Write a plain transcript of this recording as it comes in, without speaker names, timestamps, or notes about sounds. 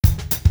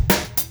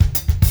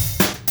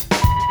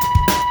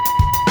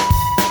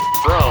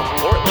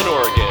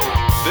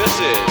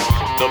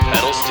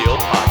Pedal Steel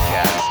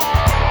Podcast.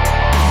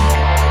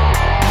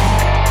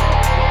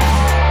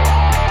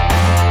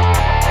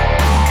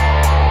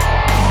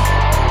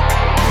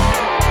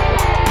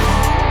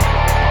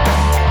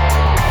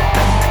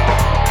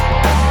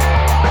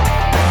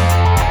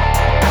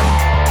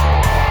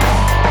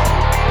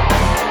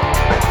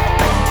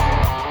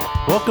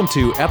 Welcome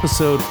to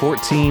episode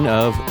 14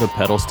 of the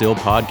Pedal Steel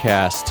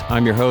Podcast.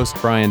 I'm your host,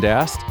 Brian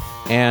Dast,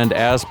 and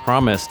as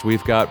promised,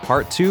 we've got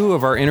part 2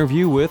 of our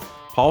interview with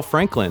Paul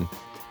Franklin.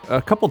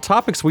 A couple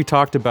topics we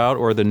talked about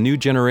are the new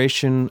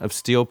generation of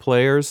steel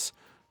players,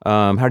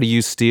 how to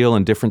use steel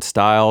in different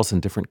styles and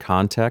different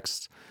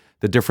contexts,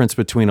 the difference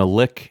between a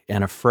lick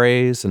and a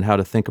phrase and how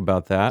to think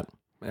about that.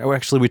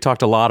 Actually, we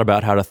talked a lot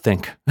about how to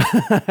think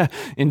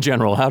in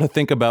general, how to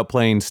think about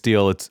playing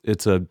steel.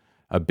 It's a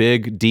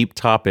big, deep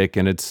topic,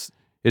 and it's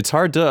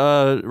hard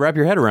to wrap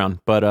your head around,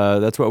 but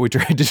that's what we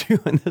tried to do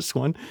in this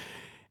one.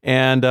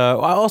 And I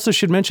also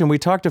should mention, we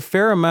talked a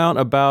fair amount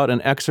about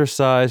an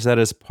exercise that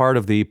is part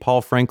of the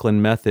Paul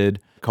Franklin method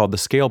called the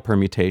scale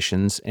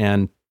permutations.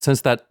 And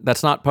since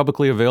that's not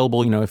publicly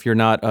available, if you're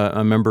not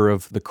a member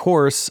of the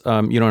course,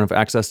 you don't have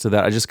access to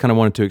that. I just kind of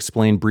wanted to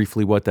explain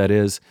briefly what that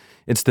is.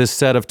 It's this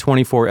set of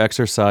 24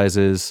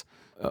 exercises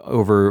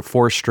over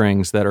 4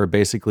 strings that are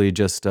basically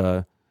just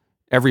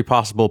every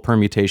possible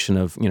permutation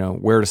of,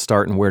 where to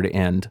start and where to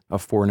end a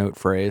 4-note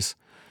phrase.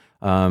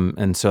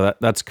 And so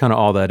that's kind of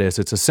all that is.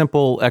 It's a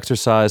simple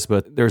exercise,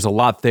 but there's a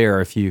lot there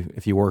if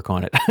you work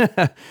on it.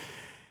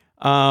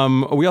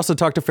 We also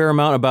talked a fair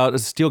amount about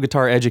steel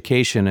guitar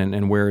education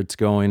and where it's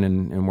going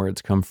and where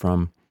it's come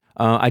from.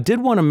 I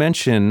did want to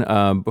mention,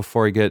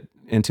 before I get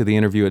into the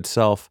interview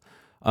itself,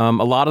 a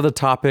lot of the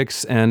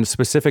topics and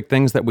specific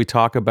things that we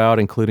talk about,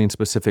 including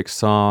specific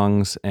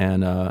songs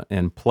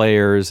and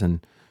players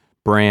and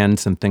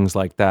brands and things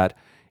like that.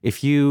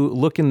 If you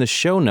look in the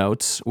show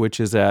notes, which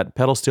is at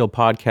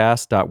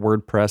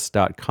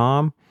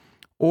pedalsteelpodcast.wordpress.com,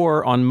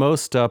 or on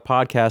most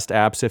podcast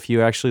apps, if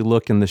you actually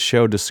look in the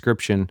show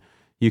description,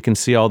 you can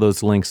see all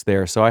those links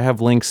there. So I have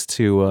links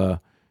to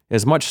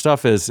as much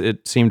stuff as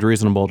it seemed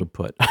reasonable to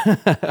put.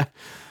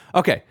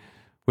 Okay,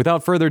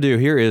 without further ado,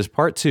 here is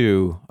part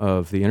 2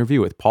 of the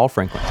interview with Paul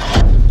Franklin.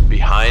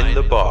 Behind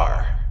the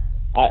Bar.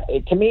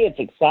 To me, it's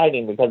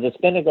exciting because it's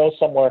going to go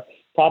somewhere,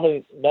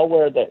 probably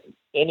nowhere that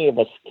any of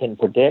us can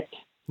predict.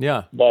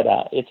 Yeah. But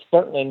it's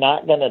certainly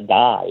not going to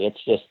die.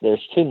 It's just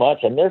there's too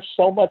much, and there's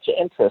so much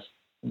interest.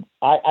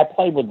 I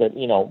played with the,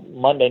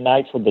 Monday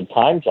nights with the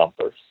Time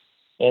Jumpers,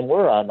 and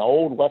we're an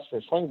old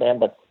Western swing band,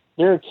 but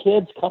there are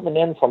kids coming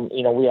in from,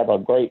 we have a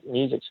great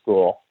music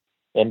school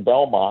in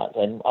Belmont,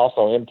 and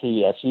also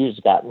MTSU's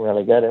gotten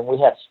really good, and we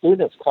have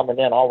students coming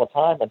in all the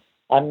time, and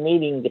I'm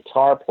meeting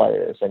guitar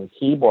players and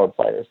keyboard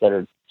players that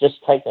are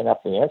just taking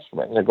up the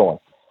instrument, and they're going,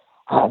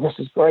 oh, this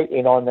is great,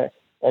 and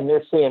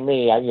they're seeing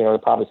me.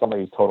 Probably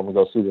somebody told them to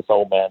go see this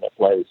old man that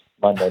plays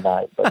Monday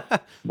night. But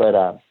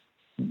they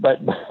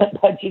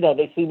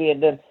see me,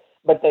 and then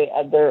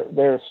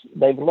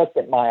they've looked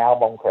at my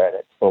album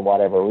credits for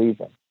whatever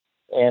reason,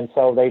 and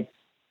so they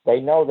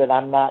know that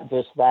I'm not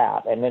just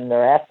that. And then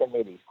they're asking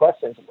me these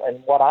questions.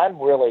 And what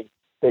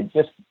that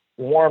just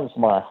warms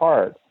my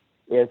heart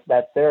is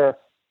that they're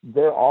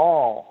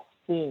all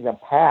seeing a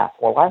path.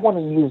 Well, I want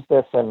to use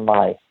this in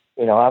my,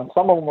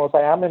 some of them will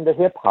say I'm into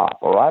hip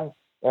hop,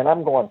 and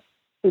I'm going,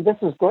 see, this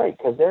is great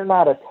because they're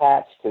not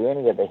attached to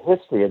any of the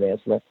history of the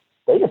instrument.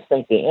 They just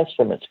think the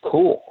instrument's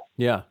cool.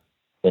 Yeah.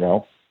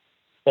 And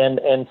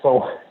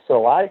so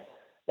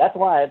that's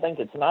why I think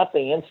it's not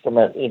the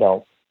instrument,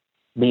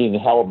 being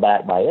held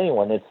back by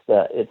anyone. It's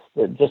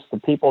just the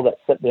people that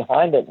sit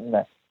behind it and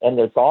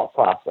their thought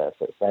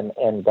processes and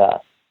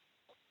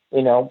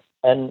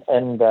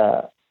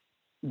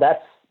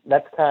that's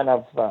kind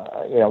of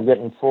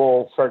getting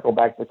full circle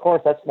back to the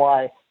course. That's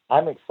why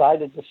I'm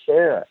excited to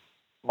share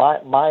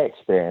my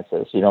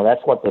experiences.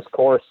 That's what this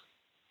course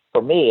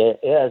for me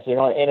is,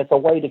 and it's a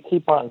way to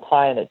keep on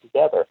tying it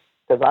together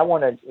because I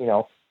want to,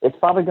 it's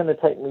probably going to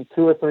take me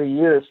 2 or 3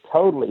 years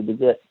totally to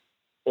get,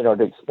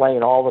 to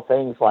explain all the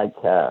things like,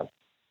 I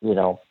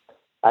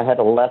had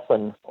a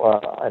lesson,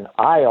 an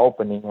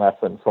eye-opening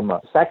lesson from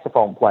a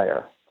saxophone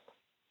player,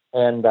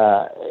 and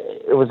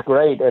it was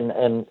great. And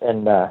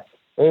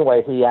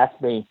anyway, he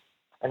asked me,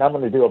 and I'm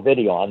going to do a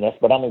video on this,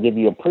 but I'm going to give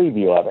you a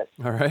preview of it.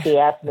 All right. He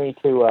asked me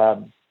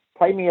to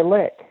play me a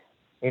lick,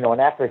 and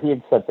after he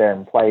had sat there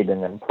and played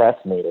and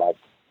impressed me, like,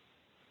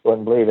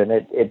 wouldn't believe it,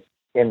 and it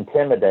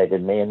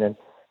intimidated me. And then,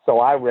 so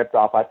I ripped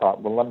off. I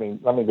thought, well, let me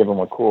give him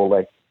a cool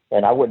lick,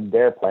 and I wouldn't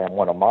dare play him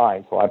one of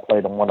mine, so I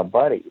played him one of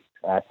Buddy's.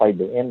 And I played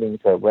the ending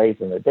to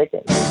Raising the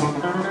Dickens. But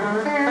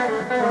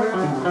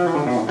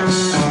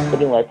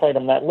anyway, I played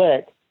him that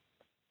lick,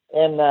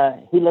 and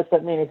he looked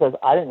at me and he says,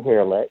 I didn't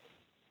hear a lick.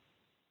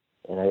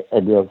 And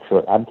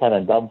I'm kind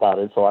of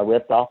dumbfounded, so I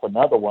ripped off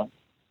another one.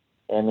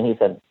 And he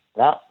said,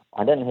 no,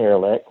 I didn't hear a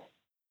lick.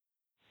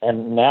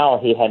 And now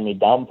he had me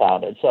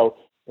dumbfounded. So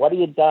what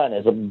he had done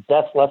is the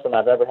best lesson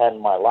I've ever had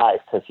in my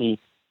life because he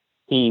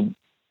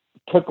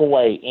took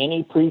away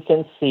any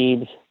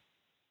preconceived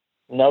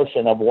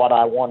notion of what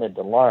I wanted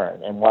to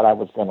learn and what I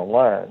was going to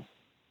learn,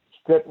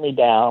 stripped me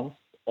down,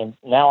 and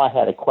now I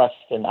had a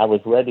question. I was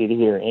ready to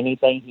hear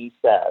anything he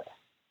said.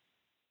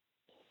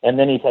 And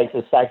then he takes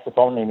his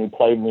saxophone and he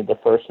played me the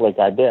first lick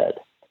I did.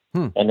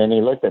 And then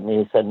he looked at me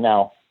and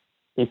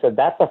he said,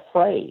 that's a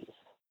phrase.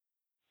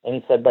 And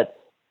he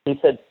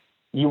said,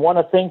 you want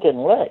to think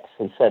in licks.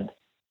 He said,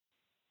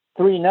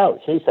 3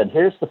 notes. He said,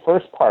 here's the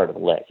first part of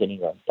the lick. And he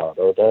goes,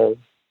 da-da-da.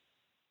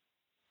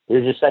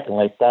 Here's your second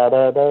lick,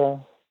 da-da-da.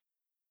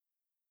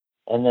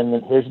 And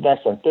then here's the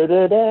next one,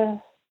 da-da-da.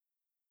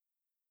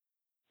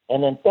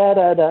 And then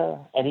da-da-da.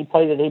 And he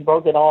played it, he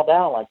broke it all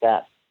down like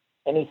that.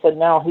 And he said,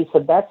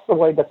 that's the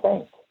way to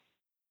think.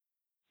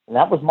 And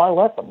that was my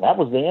lesson. That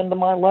was the end of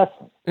my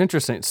lesson.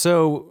 Interesting.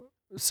 So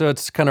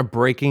it's kind of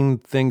breaking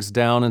things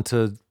down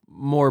into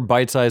more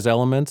bite-sized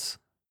elements?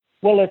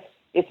 Well,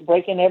 it's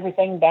breaking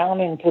everything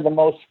down into the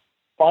most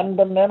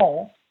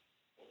fundamental.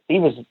 He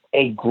was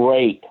a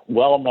great,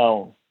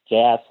 well-known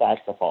jazz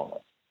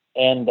saxophonist.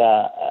 And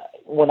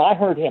when I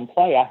heard him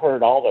play, I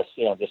heard all this,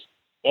 just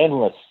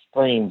endless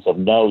streams of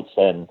notes,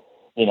 and,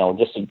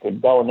 just he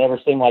could go and never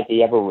seemed like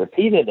he ever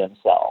repeated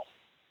himself.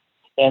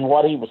 And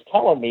what he was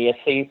telling me is,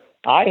 he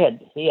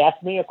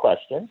asked me a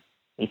question.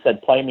 He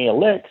said, play me a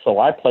lick. So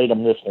I played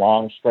him this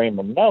long stream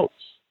of notes,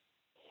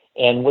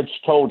 and which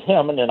told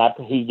him, and then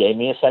he gave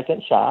me a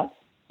second shot,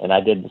 and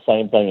I did the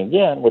same thing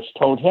again, which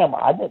told him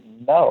I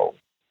didn't know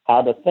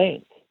how to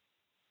think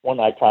when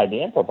I tried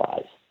to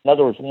improvise. In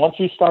other words, once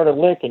you start a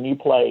lick and you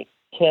play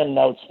 10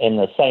 notes in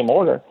the same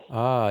order,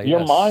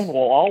 your mind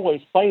will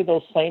always play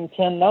those same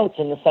 10 notes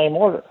in the same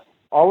order.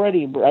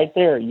 Already right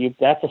there,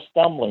 that's a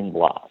stumbling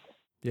block.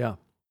 Yeah.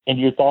 In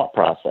your thought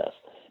process.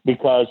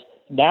 Because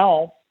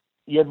now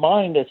your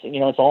mind is,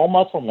 it's all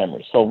muscle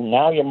memory. So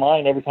now your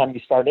mind, every time you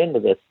start into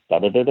this,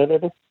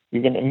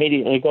 you can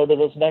immediately go to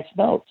those next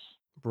notes.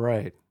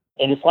 Right.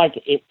 And it's like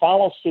it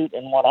follows suit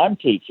in what I'm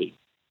teaching,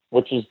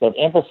 which is the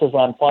emphasis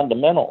on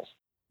fundamentals.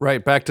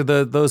 Right. Back to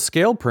those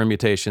scale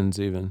permutations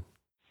even.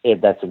 Yeah,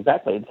 that's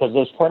exactly, because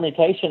those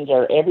permutations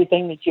are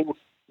everything that you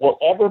will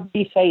ever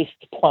be faced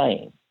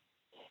playing.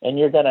 And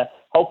you're going to,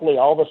 hopefully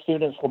all the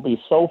students will be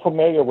so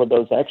familiar with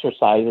those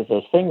exercises,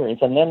 those fingerings,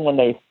 and then when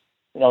they,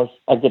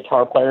 a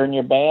guitar player in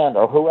your band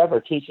or whoever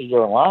teaches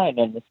you a line,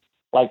 and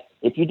like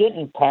if you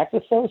didn't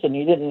practice those and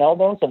you didn't know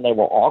those and they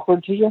were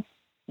awkward to you,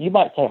 you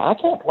might say, I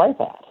can't play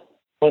that.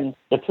 When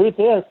the truth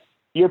is,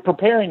 you're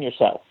preparing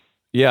yourself.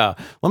 Yeah.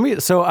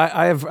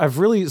 I've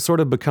really sort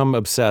of become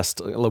obsessed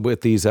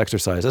with these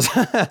exercises,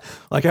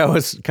 like I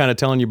was kind of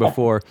telling you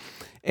before.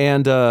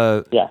 And,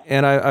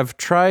 and I've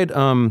tried,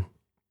 okay.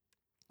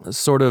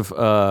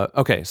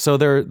 So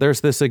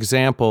there's this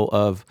example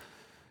of,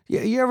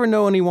 you ever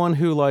know anyone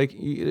who like,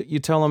 you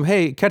tell them,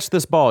 hey, catch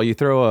this ball. You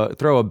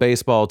throw a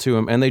baseball to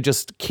them and they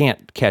just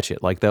can't catch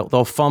it. Like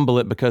they'll fumble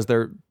it because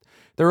they're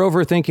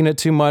overthinking it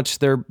too much.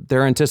 They're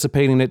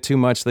anticipating it too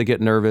much. They get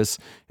nervous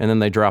and then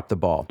they drop the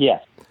ball.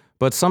 Yeah.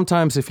 But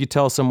sometimes if you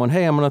tell someone,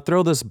 hey, I'm going to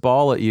throw this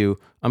ball at you,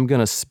 I'm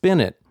going to spin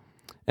it,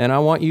 and I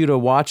want you to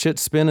watch it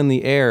spin in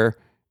the air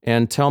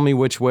and tell me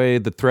which way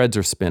the threads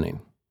are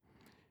spinning.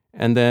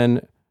 And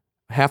then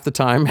half the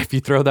time, if you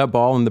throw that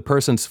ball and the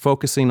person's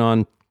focusing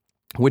on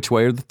which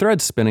way are the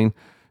threads spinning,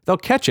 they'll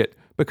catch it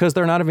because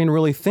they're not even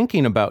really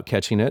thinking about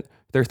catching it.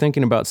 They're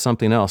thinking about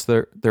something else.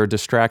 They're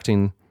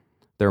distracting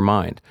their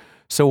mind.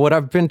 So what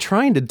I've been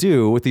trying to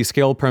do with these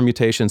scale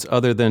permutations,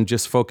 other than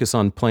just focus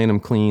on playing them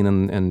clean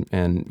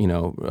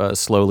and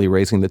slowly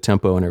raising the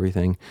tempo and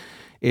everything,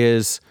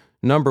 is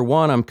number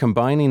one, I'm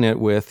combining it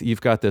with,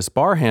 you've got this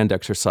bar hand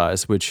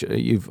exercise, which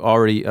you've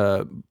already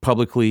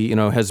publicly,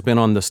 has been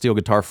on the Steel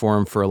Guitar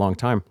Forum for a long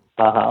time,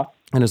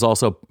 and is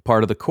also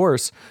part of the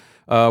course,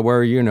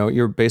 where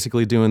you're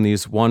basically doing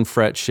these 1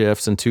 fret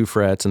shifts and 2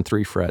 frets and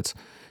 3 frets.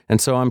 And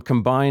so I'm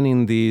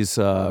combining these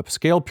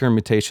scale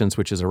permutations,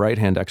 which is a right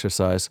hand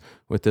exercise,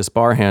 with this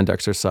bar hand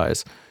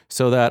exercise,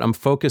 so that I'm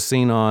trying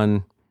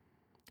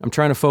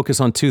to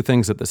focus on 2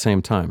 things at the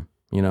same time,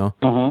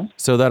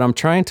 so that I'm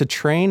trying to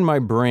train my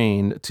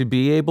brain to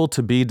be able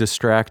to be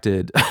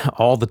distracted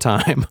all the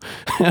time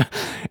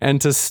and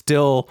to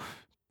still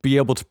be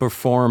able to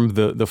perform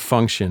the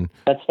function.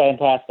 That's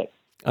fantastic.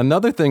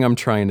 Another thing I'm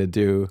trying to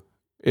do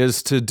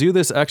is to do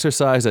this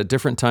exercise at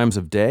different times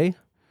of day.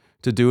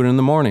 To do it in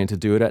the morning, to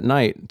do it at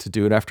night, to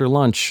do it after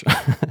lunch,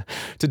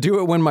 to do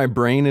it when my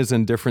brain is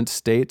in different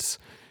states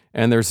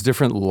and there's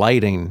different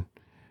lighting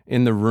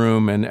in the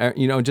room,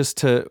 and just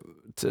to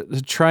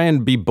try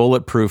and be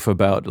bulletproof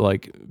about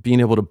like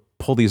being able to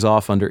pull these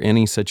off under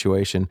any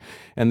situation.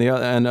 And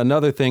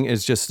another thing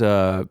is just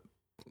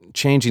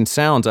changing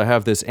sounds. I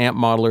have this amp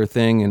modeler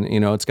thing, and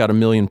it's got a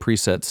million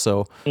presets.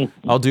 So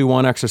I'll do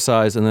one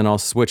exercise and then I'll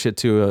switch it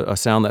to a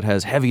sound that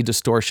has heavy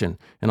distortion,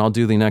 and I'll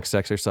do the next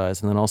exercise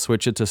and then I'll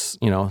switch it to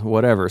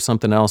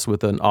something else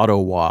with an auto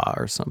wah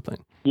or something.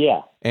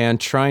 Yeah. And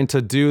trying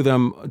to do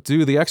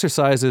the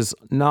exercises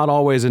not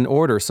always in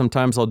order.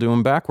 Sometimes I'll do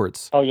them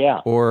backwards. Oh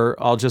yeah. Or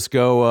I'll just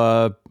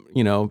go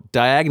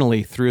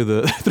diagonally through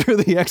the through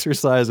the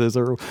exercises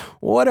or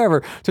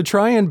whatever, to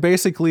try and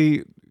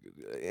basically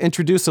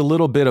introduce a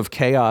little bit of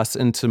chaos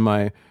into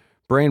my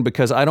brain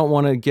because I don't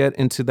want to get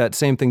into that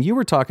same thing you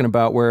were talking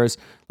about, whereas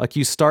like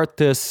you start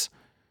this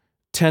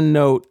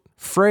 10-note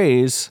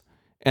phrase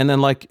and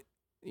then like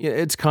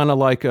it's kind of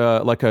like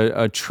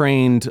a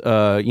trained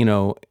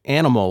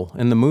animal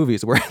in the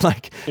movies where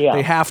like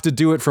they have to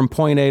do it from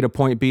point A to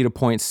point B to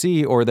point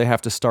C, or they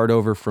have to start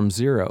over from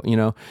zero,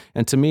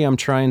 and to me I'm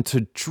trying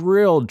to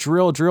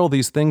drill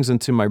these things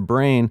into my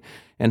brain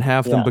and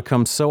have them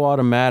become so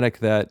automatic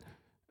that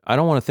I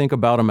don't want to think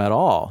about them at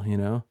all.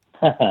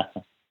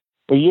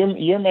 Well,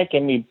 you're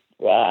making me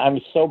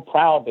I'm so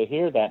proud to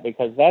hear that,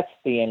 because that's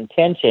the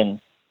intention.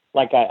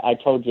 Like I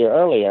told you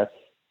earlier,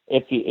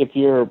 if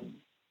you're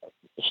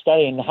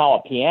studying how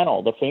a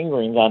piano, the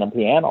fingerings on a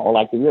piano,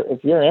 like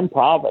if you're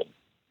improving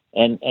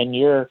and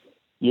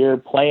you're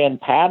playing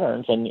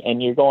patterns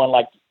and you're going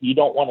like, you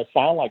don't want to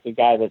sound like a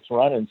guy that's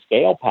running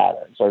scale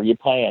patterns, or you're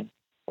playing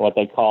what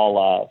they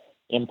call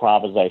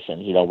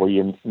improvisations, where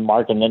you're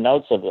marking the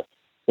notes of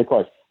the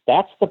chorus.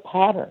 That's the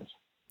patterns.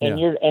 And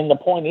and the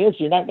point is,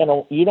 you don't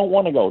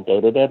want to go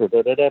da da da da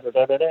da da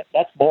da da da.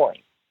 That's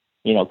boring,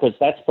 because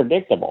that's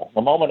predictable.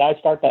 The moment I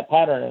start that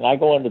pattern and I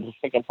go into the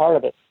second part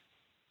of it,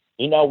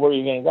 you know where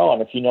you're going to go.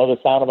 And if you know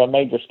the sound of a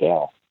major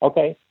scale,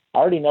 okay, I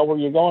already know where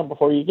you're going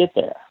before you get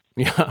there.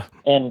 Yeah.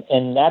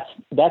 And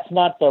that's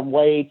not the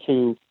way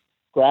to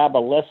grab a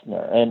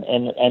listener.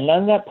 And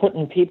I'm not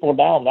putting people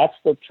down. That's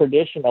the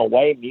traditional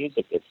way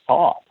music is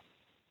taught.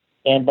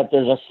 But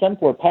there's a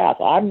simpler path.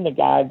 I'm the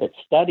guy that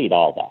studied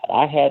all that.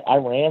 I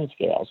ran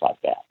scales like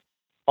that,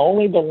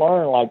 only to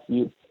learn, like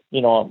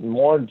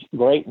more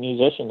great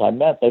musicians I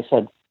met. They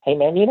said, "Hey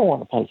man, you don't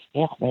want to play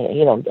scale,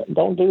 man.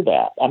 Don't do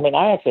that." I mean,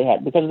 I actually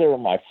had, because they were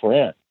my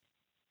friends.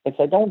 They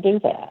said, "Don't do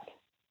that,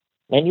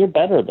 man. You're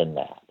better than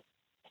that."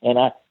 And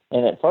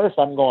at first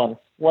I'm going,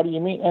 "What do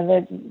you mean?"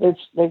 And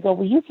they go,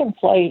 "Well, you can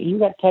play. You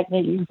got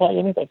technique. You can play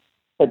anything,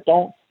 but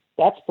don't.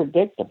 That's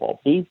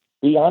predictable. Be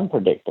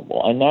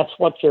unpredictable." And that's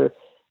what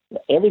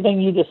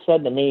everything you just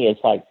said to me is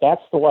like,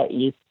 that's the way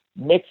you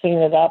mixing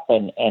it up.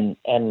 And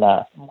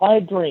my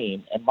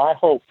dream and my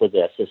hope for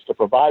this is to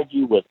provide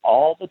you with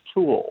all the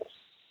tools.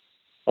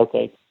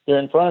 Okay, they're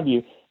in front of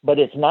you, but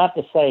it's not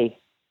to say,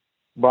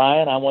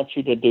 Brian, I want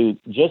you to do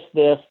just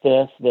this,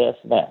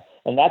 that.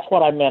 And that's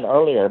what I meant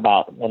earlier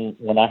about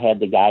when I had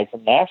the guys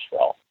in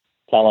Nashville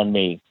telling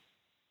me,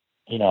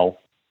 don't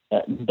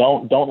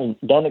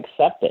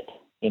accept it,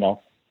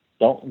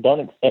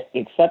 Don't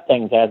accept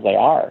things as they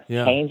are.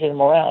 Yeah. Change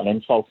them around.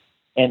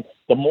 And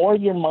the more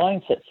your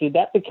mindset, see,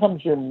 that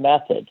becomes your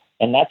method.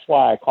 And that's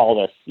why I call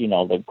this,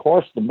 the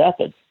course, the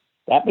method.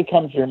 That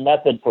becomes your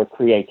method for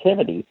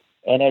creativity.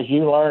 And as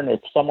you learn,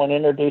 if someone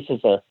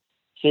introduces a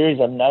series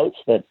of notes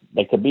that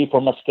they could be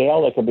from a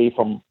scale, they could be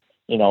from,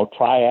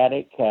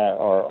 triadic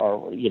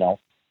or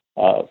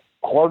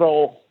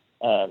chordal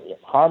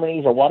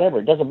harmonies or whatever,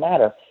 it doesn't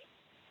matter.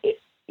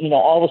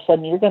 All of a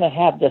sudden you're going to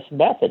have this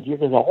method. You're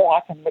going to go,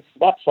 I can mix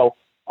it up. So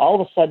all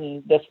of a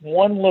sudden this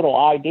one little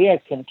idea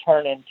can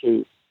turn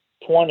into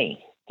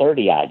 20,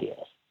 30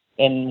 ideas.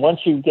 And once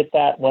you get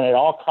that, when it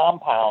all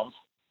compounds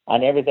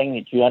on everything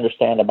that you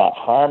understand about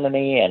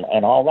harmony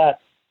and all that,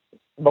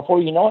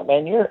 before you know it,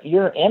 man,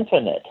 you're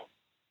infinite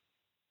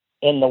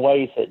in the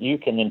ways that you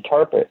can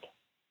interpret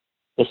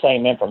the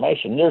same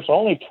information. There's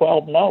only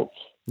 12 notes.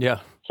 Yeah.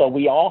 So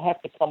we all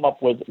have to come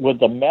up with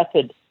the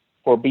method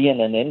for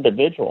being an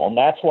individual. And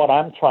that's what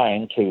I'm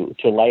trying to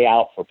lay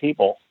out for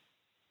people.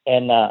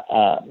 And,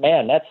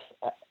 man,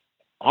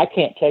 I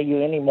can't tell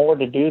you any more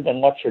to do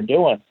than what you're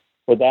doing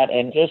with that.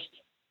 And just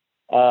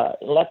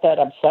let that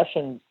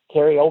obsession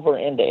carry over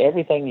into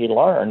everything you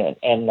learn.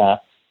 And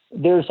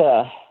there's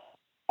a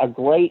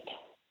great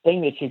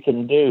thing that you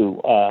can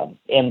do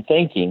in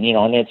thinking,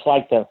 and it's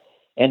like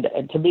and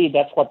to me,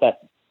 that's what that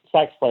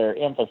sax player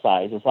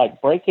emphasized. It's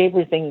like break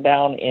everything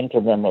down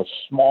into the most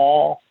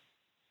small,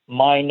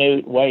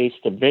 minute ways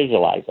to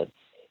visualize it,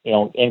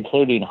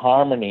 including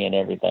harmony and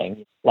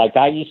everything. Like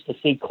I used to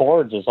see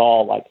chords as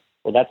all like,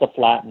 well, that's a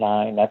flat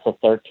 9, that's a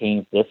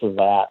 13th, this is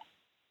that.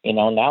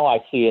 Now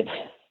I see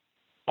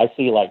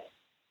like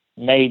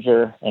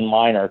major and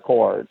minor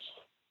chords,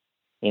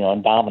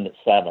 and dominant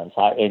sevenths.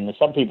 And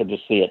some people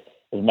just see it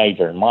as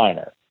major and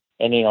minor.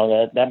 And,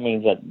 that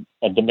means that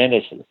a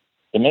diminished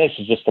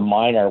is just a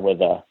minor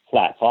with a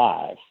flat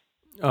 5.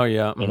 Oh,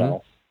 yeah. Mm-hmm.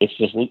 It's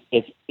just, what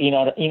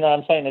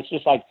I'm saying? It's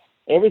just like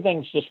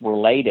everything's just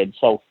related.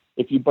 So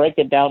if you break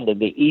it down to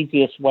the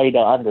easiest way to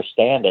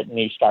understand it, and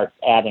you start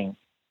adding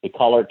the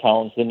color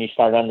tones, then you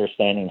start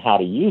understanding how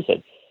to use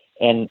it.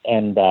 And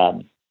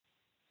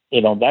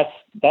that's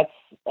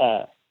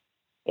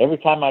every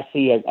time I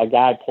see a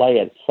guy play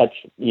at such,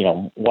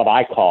 what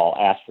I call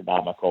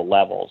astronomical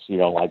levels,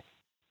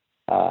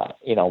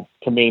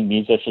 to me,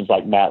 musicians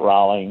like Matt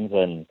Rawlings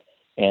and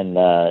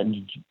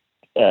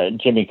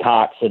Jimmy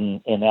Cox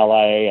in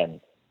LA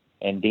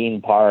and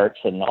Dean Parks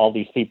and all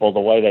these people, the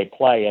way they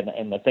play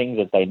and the things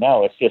that they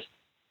know, it's just,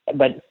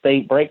 but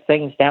they break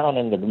things down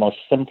into the most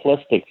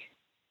simplistic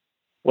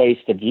ways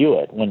to view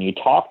it. When you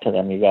talk to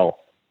them, you go,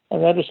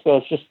 and that just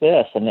goes just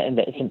this. And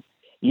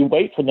you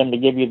wait for them to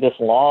give you this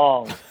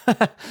long,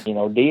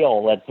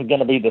 deal that's going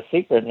to be the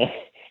secret. And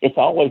it's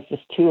always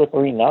just 2 or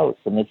 3 notes,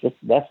 and it's just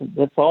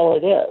that's all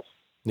it is.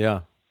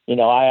 Yeah.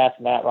 I asked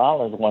Matt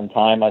Rollins one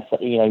time. I said,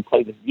 he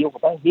played this beautiful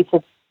thing. He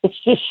said, it's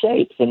just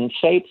shapes, and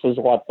shapes is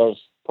what those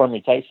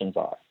permutations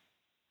are.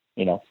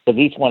 Because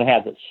each one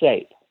has its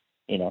shape.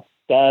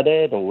 Da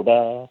da da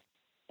da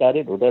da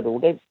da da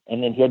da,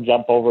 and then he'll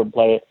jump over and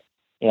play it,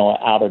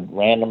 out of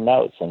random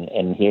notes, and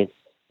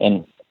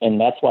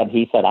that's what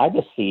he said. I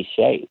just see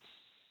shapes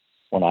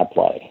when I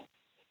play.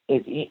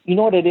 You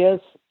know what it is?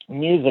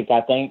 Music,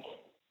 I think,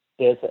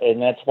 is,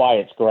 and that's why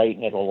it's great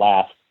and it'll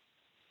last.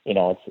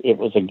 It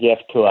was a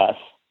gift to us.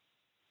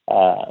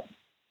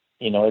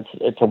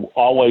 It's to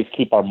always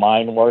keep our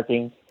mind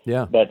working.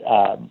 Yeah. But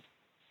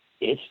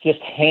it's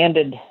just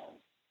handed.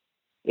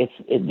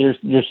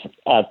 There's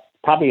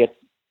probably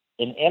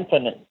an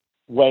infinite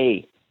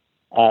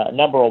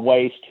number of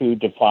ways to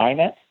define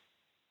it,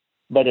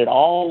 but it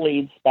all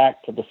leads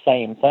back to the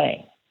same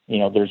thing.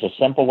 There's a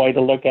simple way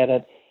to look at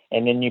it,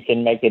 and then you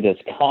can make it as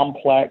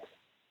complex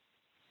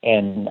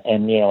and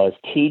as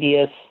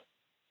tedious.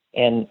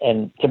 And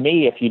to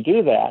me, if you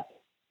do that,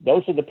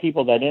 those are the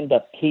people that end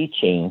up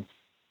teaching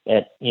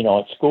at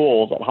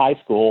schools, at high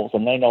schools,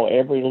 and they know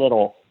every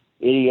little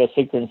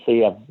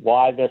idiosyncrasy of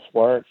why this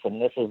works,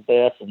 and this is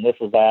this, and this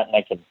is that,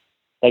 and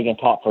they can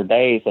talk for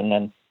days, and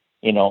then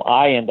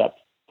I end up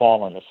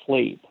falling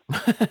asleep,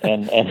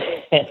 and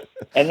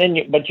then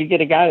you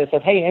get a guy that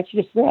says, hey, it's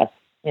just this,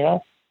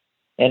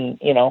 and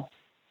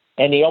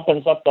he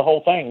opens up the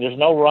whole thing. There's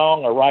no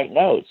wrong or right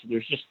notes.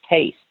 There's just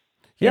taste.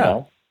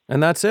 Yeah.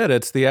 And that's it.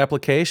 It's the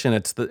application.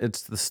 It's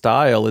the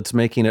style. It's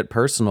making it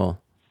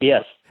personal.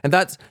 Yes. And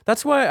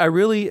that's why I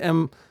really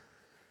am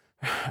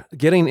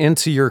getting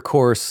into your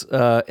course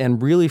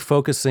and really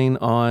focusing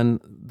on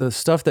the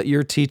stuff that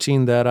you're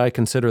teaching that I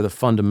consider the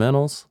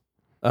fundamentals,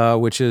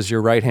 which is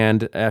your right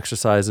hand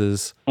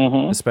exercises,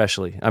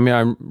 especially. I mean,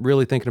 I'm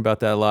really thinking about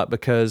that a lot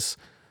because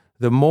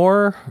the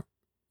more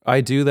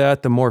I do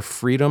that, the more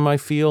freedom I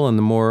feel, and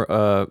the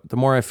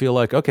more I feel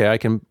like, okay, I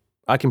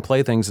can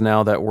play things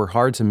now that were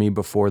hard to me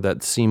before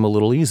that seem a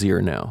little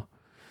easier now.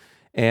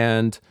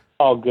 And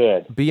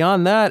good.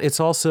 Beyond that, it's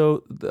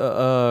also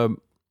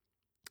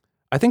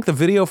I think the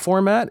video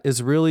format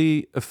is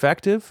really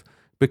effective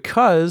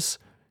because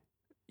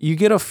you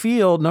get a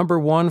feel, number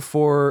one,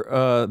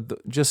 for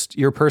just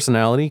your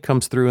personality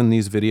comes through in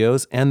these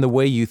videos and the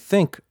way you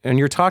think. And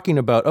you're talking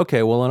about,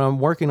 okay, well, when I'm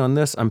working on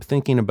this, I'm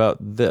thinking about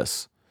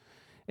this.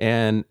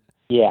 And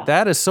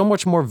that is so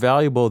much more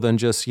valuable than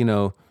just,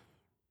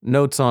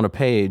 notes on a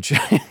page,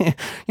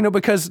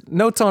 because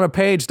notes on a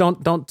page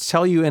don't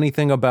tell you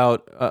anything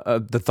about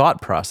the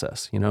thought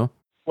process,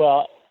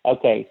 Well,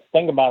 okay,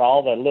 think about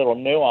all the little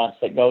nuance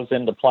that goes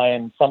into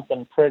playing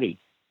something pretty.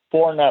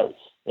 4 notes,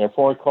 they're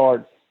 4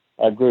 chord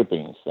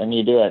groupings, and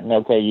you do it. And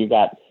okay,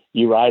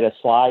 you write a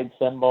slide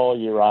symbol,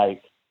 you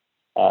write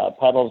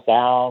pedals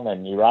down,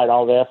 and you write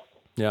all this.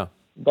 Yeah,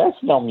 there's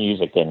no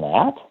music in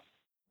that.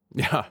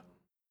 Yeah,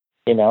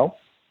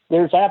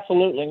 there's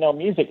absolutely no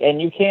music,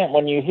 and you can't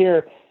when you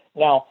hear.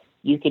 Now,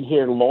 you could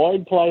hear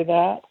Lloyd play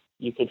that.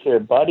 You could hear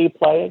Buddy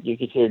play it. You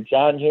could hear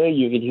John Huey.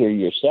 You could hear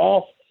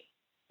yourself,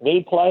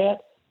 me play it.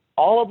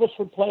 All of us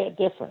would play it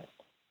different.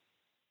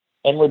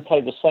 And we'd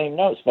play the same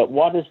notes. But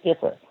what is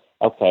different?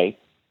 Okay,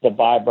 the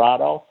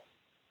vibrato.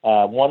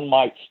 One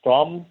might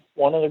strum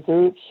one of the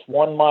groups.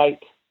 One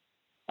might...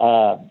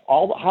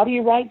 how do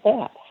you write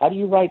that? How do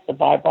you write the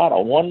vibrato?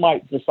 One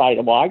might decide,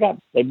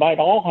 they might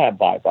all have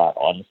vibrato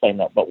on the same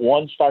note, but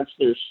one starts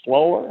there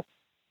slower,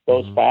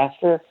 goes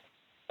faster.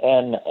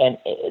 And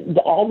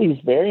all these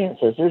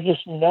variances, there's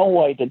just no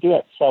way to do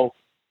it. So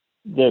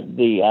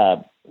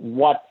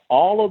what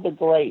all of the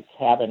greats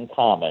have in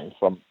common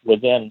from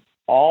within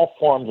all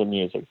forms of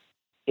music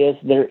is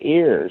their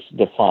ears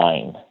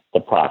define the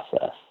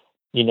process.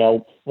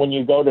 When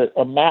you go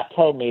to Matt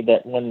told me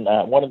that when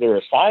one of their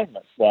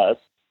assignments was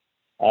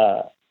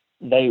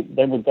they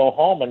would go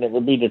home and it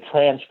would be to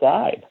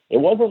transcribe. It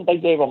wasn't they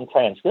gave them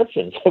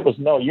transcriptions. It was,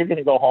 no, you're going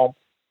to go home.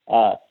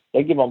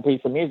 They give them a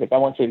piece of music. I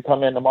want you to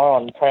come in tomorrow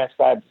and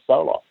transcribe the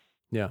solo.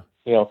 Yeah.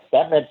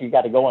 That meant you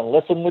got to go and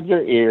listen with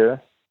your ear,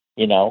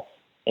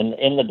 And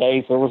in the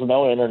days, there was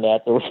no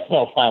internet. There was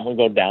no time we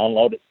go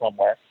download it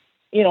somewhere.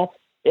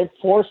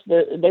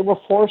 They were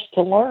forced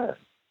to learn.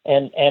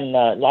 And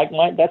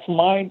that's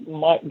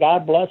my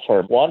God bless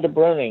her, Wanda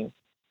Bruning.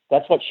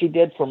 That's what she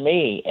did for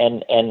me.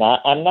 And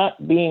I'm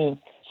not being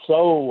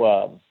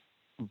so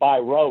by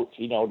rote,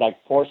 like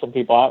forcing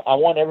people. I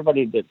want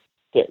everybody to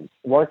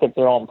work at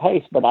their own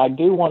pace, but I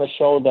do want to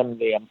show them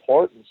the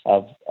importance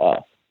of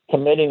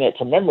committing it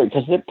to memory,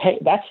 because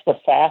that's the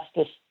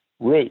fastest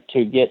route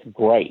to get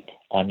great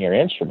on your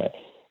instrument.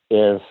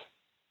 Is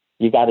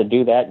you got to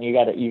do that, and you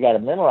got to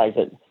memorize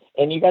it,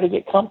 and you got to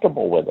get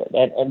comfortable with it.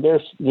 And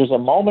there's a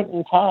moment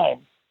in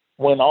time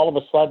when all of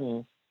a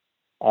sudden,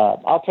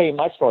 I'll tell you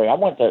my story.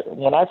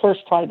 When I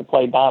first tried to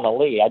play Donna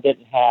Lee, I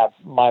didn't have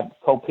my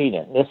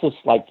co-pedant. This is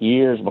like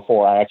years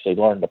before I actually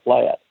learned to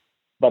play it.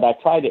 But I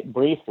tried it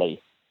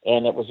briefly,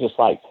 and it was just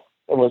like,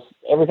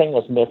 everything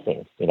was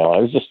missing. You know,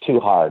 it was just too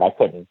hard. I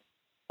couldn't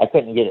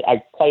get it.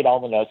 I played all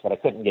the notes, but I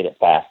couldn't get it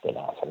fast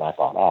enough. And I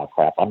thought, oh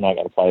crap, I'm not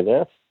going to play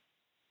this.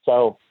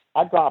 So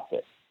I dropped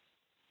it.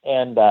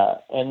 And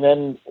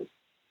then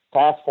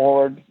fast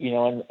forward, you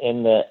know,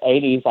 in the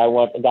 80s,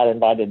 I got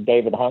invited.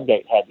 David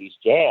Hungate had these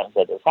jams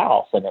at his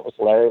house, and it was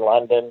Larry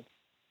London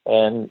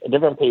and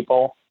different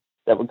people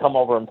that would come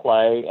over and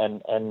play,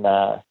 and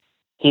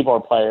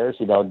keyboard players,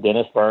 you know,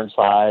 Dennis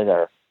Burnside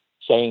or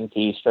Shane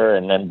Keister,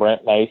 and then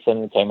Brent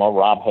Mason came over.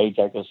 Rob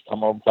Hayjack used to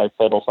come over and play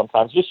fiddle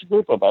sometimes. Just a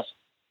group of us,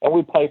 and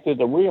we played through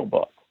the real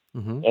book.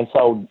 Mm-hmm. And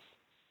so,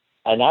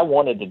 and I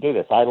wanted to do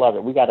this. I love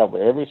it. We got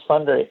over every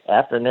Sunday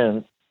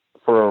afternoon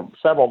for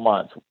several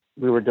months.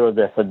 We were doing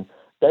this, and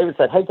David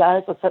said, "Hey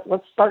guys,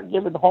 let's start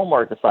giving the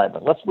homework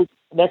assignment.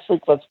 Next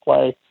week let's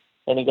play."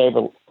 And he gave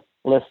a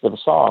list of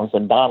songs,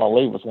 and Donna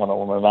Lee was one of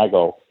them. And I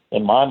go,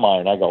 in my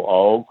mind,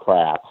 "Oh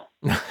crap,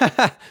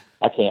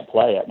 I can't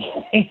play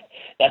it."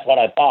 That's what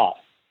I thought.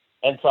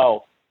 And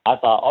so I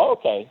thought, oh,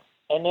 okay.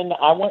 And then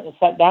I went and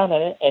sat down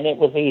in it, and it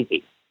was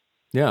easy.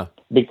 Yeah,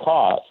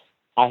 because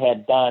I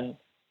had done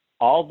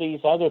all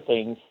these other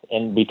things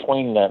in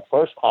between the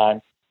first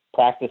time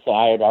practice.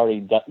 I had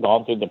already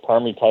gone through the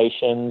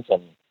permutations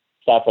and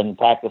stuff and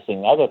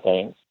practicing other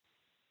things.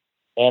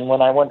 And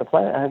when I went to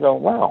play it, I go,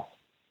 wow,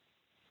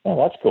 yeah,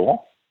 that's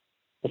cool.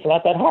 It's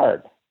not that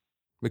hard.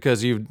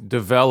 Because you've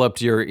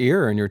developed your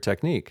ear and your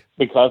technique.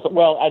 Because,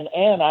 well,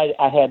 and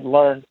I had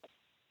learned,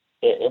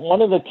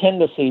 one of the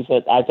tendencies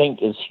that I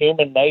think is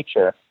human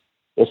nature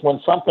is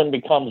when something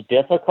becomes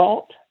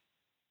difficult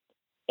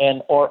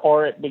and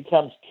or it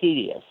becomes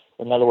tedious.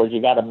 In other words,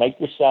 you got to make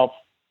yourself,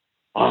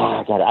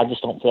 I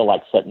just don't feel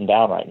like sitting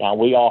down right now.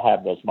 We all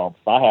have those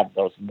moments. I have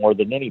those more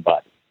than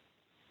anybody.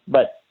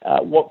 But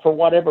for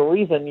whatever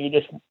reason, you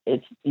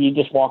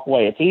just walk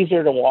away. It's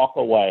easier to walk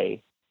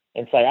away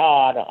and say,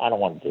 I don't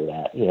want to do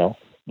that, you know,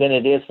 than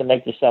it is to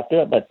make yourself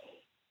do it. But,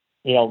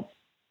 you know,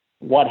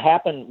 what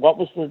happened, what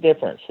was the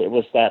difference? It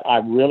was that I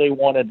really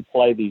wanted to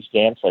play these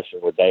jam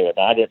sessions with David.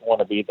 I didn't want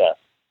to be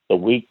the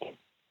weak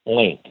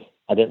link.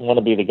 I didn't want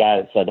to be the guy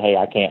that said, hey,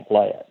 I can't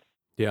play it.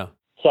 Yeah.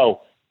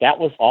 So that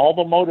was all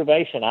the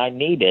motivation I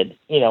needed,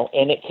 you know,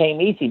 and it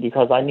came easy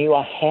because I knew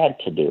I had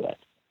to do it.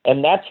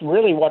 And that's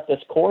really what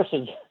this course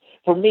is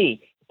for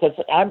me,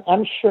 because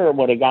I'm sure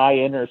when a guy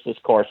enters this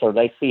course or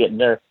they see it and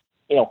they're,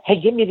 you know, hey,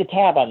 give me the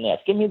tab on this,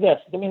 give me this,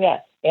 give me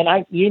that. And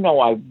I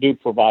do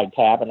provide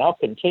tab, and I'll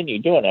continue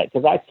doing it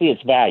because I see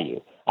its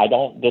value. I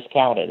don't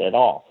discount it at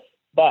all.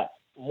 But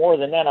more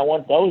than that, I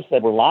want those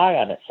that rely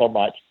on it so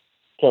much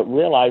to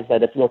realize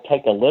that if you'll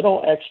take a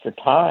little extra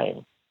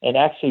time and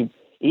actually,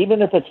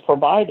 even if it's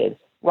provided,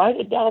 write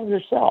it down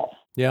yourself.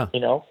 Yeah. You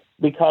know,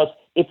 because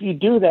if you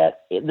do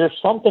that, there's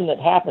something that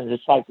happens.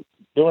 It's like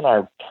doing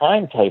our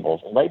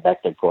timetables way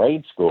back to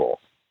grade school.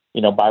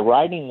 You know, by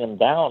writing them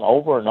down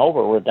over and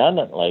over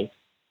redundantly,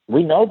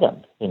 we know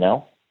them, you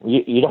know.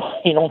 You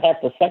don't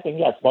have to second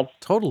guess what's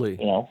totally,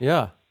 you know.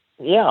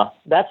 Yeah,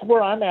 that's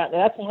where I'm at.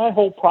 That's my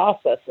whole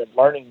process in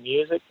learning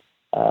music.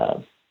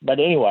 But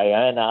anyway,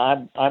 and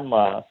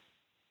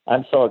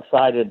I'm so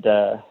excited.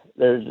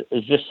 There's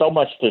just so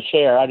much to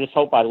share. I just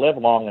hope I live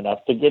long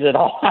enough to get it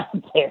all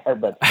out there.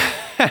 But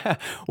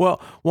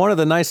well, one of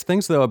the nice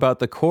things though about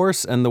the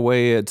course and the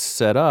way it's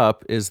set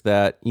up is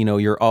that, you know,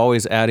 you're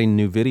always adding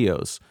new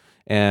videos.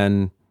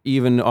 And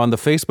even on the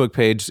Facebook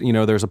page, you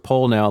know, there's a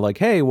poll now like,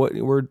 hey,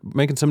 we're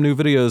making some new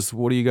videos.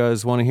 What do you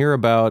guys want to hear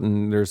about?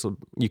 And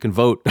you can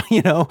vote,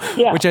 you know,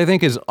 which I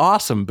think is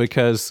awesome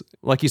because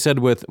like you said,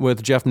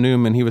 with Jeff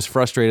Newman, he was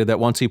frustrated that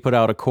once he put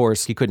out a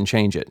course, he couldn't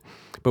change it.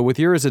 But with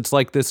yours, it's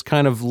like this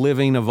kind of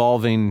living,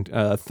 evolving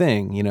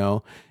thing, you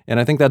know, and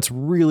I think that's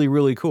really,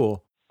 really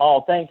cool.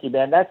 Oh, thank you,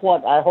 Ben. That's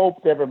what I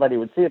hoped everybody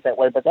would see it that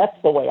way, but that's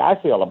the way I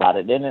feel about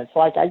it. And it's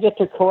like I get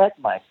to correct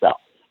myself.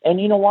 And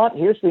you know what?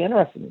 Here's the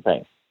interesting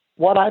thing.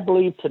 What I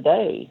believe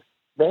today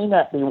may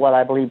not be what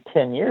I believe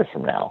 10 years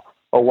from now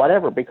or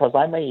whatever, because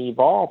I may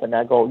evolve and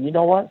I go, you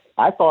know what?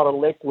 I thought a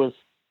lick was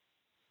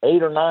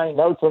 8 or 9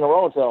 notes in a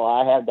row until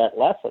I had that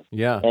lesson.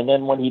 Yeah. And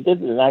then when he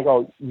did it, and I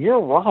go,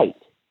 you're right.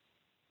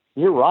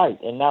 You're right.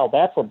 And now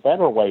that's a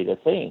better way to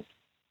think.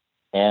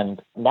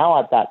 And now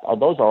I've got,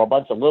 those are a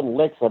bunch of little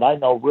licks that I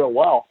know real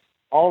well.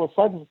 All of a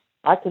sudden,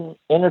 I can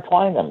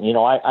intertwine them. You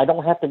know, I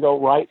don't have to go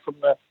right from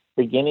the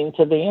beginning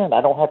to the end.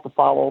 I don't have to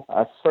follow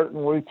a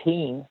certain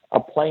routine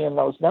of playing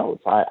those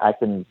notes. I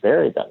can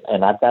vary them,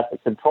 and I've got the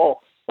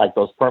control, like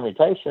those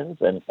permutations,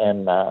 and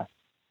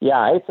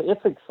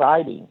it's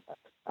exciting.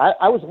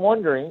 I was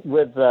wondering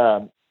with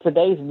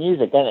today's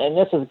music, and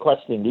this is a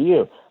question to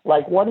you,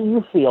 like what do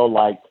you feel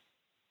like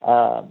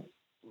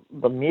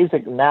the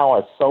music now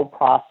is so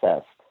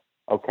processed,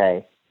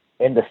 okay?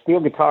 And the steel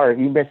guitar,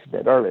 you mentioned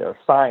it earlier,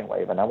 sine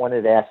wave, and I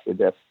wanted to ask you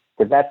this,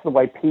 because that's the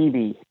way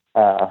Peavey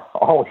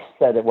always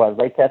said it was.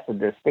 They tested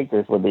their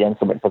speakers with the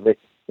instrument because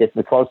it's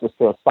the closest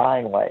to a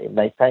sine wave.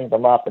 They trained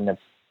them up, and if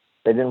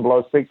they didn't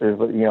blow speakers,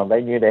 you know,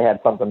 they knew they had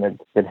something that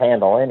could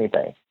handle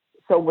anything.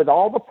 So with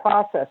all the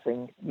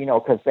processing, you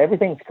know, because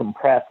everything's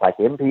compressed, like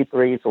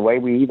MP3s, the way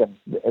we even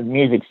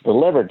music's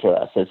delivered to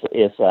us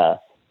is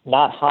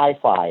not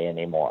hi-fi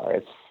anymore.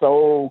 It's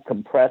so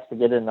compressed to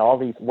get in all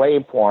these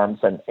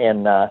waveforms,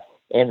 and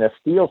the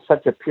steel's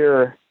such a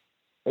pure,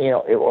 you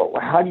know.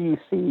 How do you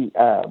see?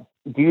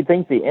 Do you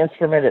think the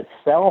instrument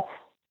itself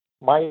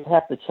might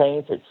have to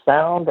change its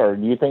sound, or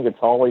do you think it's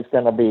always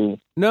going to be?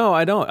 No,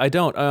 I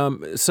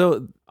don't.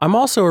 So I'm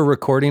also a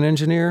recording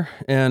engineer,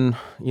 and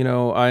you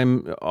know,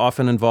 I'm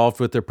often involved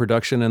with the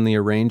production and the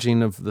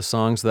arranging of the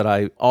songs that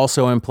I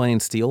also am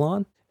playing steel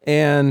on.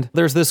 And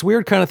there's this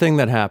weird kind of thing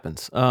that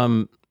happens.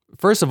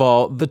 First of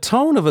all, the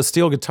tone of a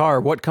steel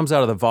guitar, what comes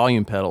out of the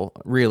volume pedal,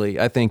 really,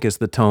 I think, is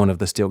the tone of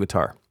the steel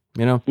guitar.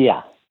 You know?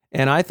 Yeah.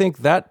 And I think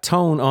that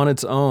tone on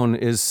its own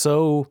is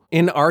so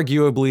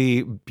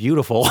inarguably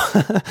beautiful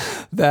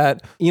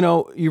that, you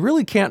know, you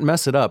really can't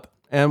mess it up.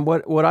 And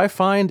what I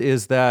find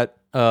is that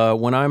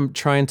when I'm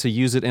trying to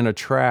use it in a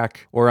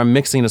track, or I'm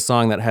mixing a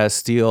song that has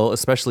steel,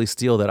 especially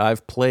steel that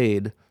I've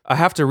played, I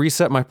have to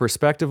reset my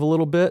perspective a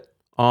little bit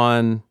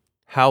on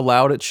how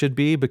loud it should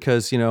be,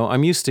 because, you know,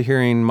 I'm used to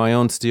hearing my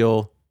own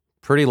steel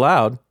pretty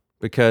loud,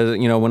 because,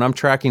 you know, when I'm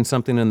tracking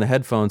something in the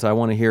headphones, I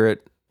want to hear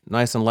it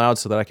nice and loud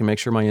so that I can make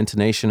sure my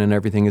intonation and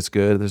everything is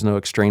good. There's no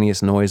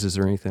extraneous noises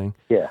or anything.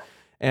 Yeah.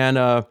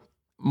 And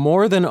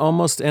more than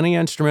almost any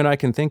instrument I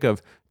can think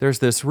of, there's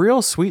this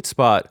real sweet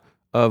spot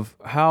of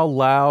how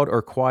loud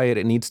or quiet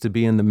it needs to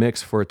be in the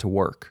mix for it to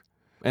work.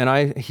 And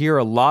I hear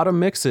a lot of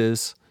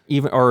mixes,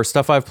 even or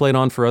stuff I've played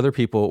on for other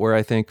people, where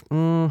I think,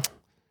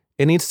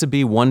 it needs to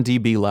be 1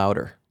 dB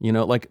louder. You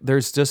know, like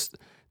there's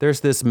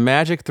this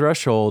magic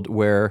threshold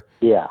where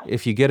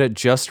if you get it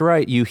just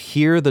right, you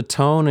hear the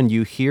tone and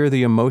you hear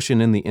the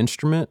emotion in the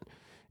instrument.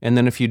 And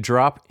then if you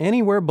drop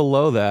anywhere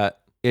below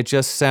that, it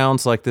just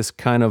sounds like this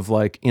kind of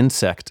like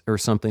insect or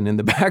something in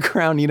the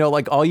background. You know,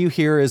 like all you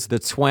hear is the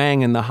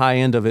twang and the high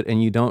end of it,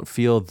 and you don't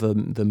feel the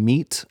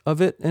meat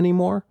of it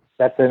anymore.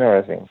 That's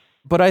interesting.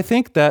 But I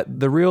think that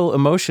the real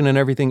emotion and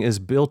everything is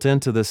built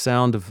into the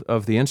sound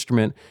of the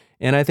instrument.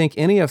 And I think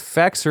any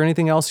effects or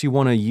anything else you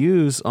want to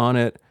use on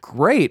it,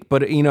 great.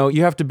 But, you know,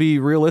 you have to be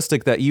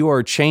realistic that you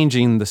are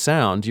changing the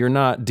sound. You're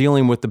not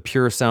dealing with the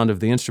pure sound of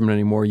the instrument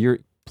anymore. You're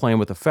playing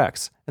with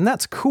effects. And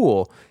that's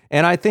cool.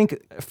 And I think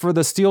for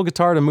the steel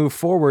guitar to move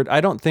forward,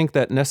 I don't think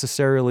that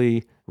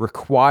necessarily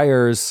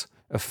requires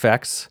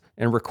effects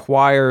and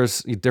requires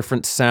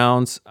different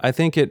sounds. I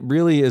think it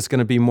really is going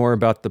to be more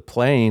about the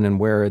playing and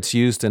where it's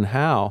used and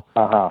how.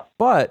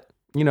 But,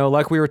 you know,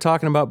 like we were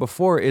talking about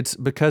before, it's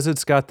because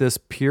it's got this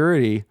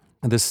purity,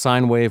 this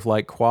sine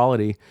wave-like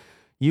quality,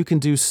 you can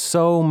do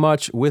so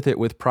much with it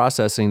with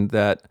processing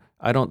that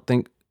I don't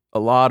think a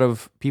lot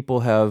of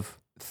people have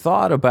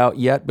thought about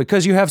yet,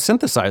 because you have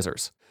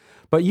synthesizers.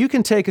 But you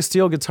can take a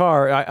steel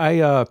guitar.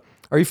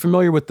 Are you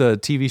familiar with the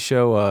TV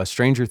show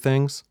Stranger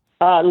Things?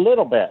 A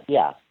little bit,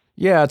 yeah.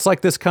 Yeah, it's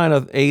like this kind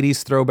of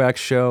 80s throwback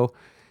show.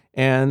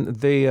 And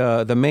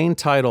the main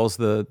titles,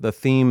 the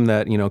theme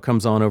that, you know,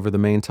 comes on over the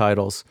main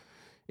titles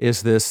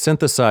is this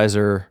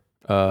synthesizer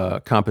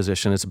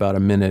composition. It's about a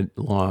minute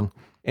long.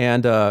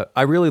 And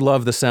I really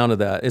love the sound of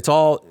that.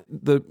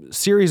 The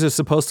series is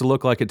supposed to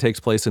look like it takes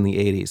place in the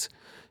 80s.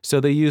 So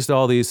they used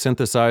all these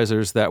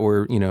synthesizers that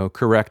were, you know,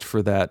 correct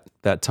for that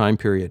time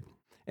period.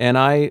 And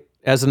I,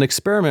 as an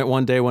experiment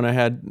one day when I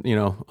had, you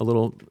know, a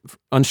little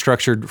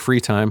unstructured free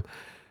time,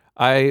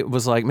 I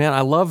was like, man,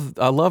 I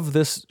love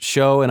this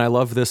show and I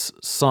love this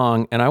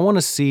song, and I want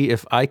to see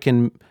if I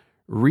can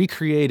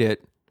recreate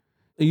it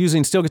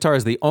using steel guitar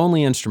as the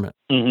only instrument,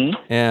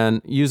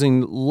 and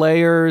using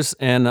layers.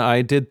 And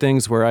I did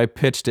things where I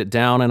pitched it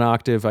down an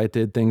octave. I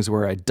did things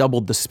where I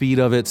doubled the speed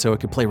of it so it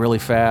could play really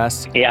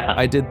fast. Yeah.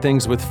 I did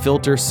things with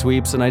filter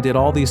sweeps, and I did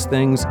all these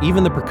things,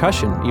 even the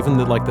percussion, even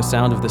the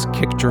sound of this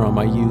kick drum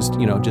I used,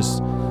 you know,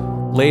 just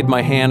laid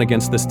my hand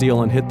against the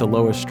steel and hit the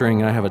lowest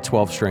string. And I have a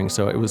 12 string,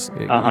 so you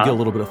get a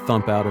little bit of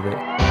thump out of it.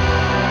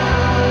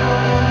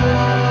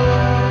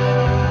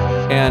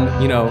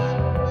 And, you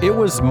know, it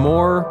was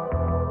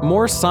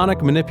more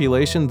sonic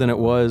manipulation than it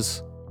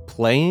was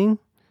playing.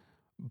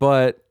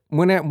 But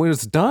when it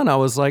was done, I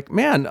was like,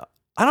 man,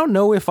 I don't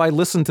know if I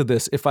listened to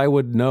this, if I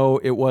would know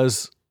it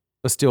was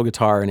a steel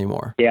guitar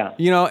anymore. Yeah.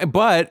 You know,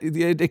 but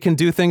it can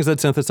do things that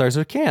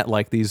synthesizer can't,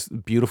 like these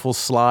beautiful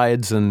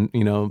slides and,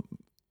 you know,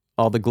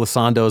 all the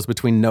glissandos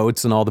between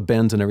notes and all the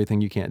bends and everything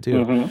you can't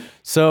do.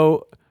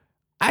 So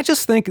I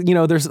just think, you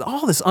know, there's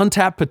all this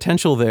untapped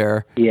potential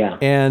there. Yeah.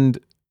 And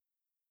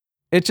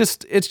it's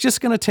just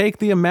going to take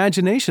the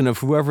imagination of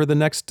whoever the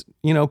next,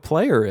 you know,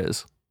 player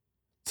is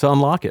to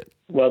unlock it.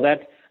 Well,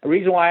 that's the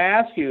reason why I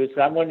asked you, is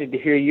I wanted to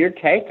hear your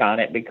take on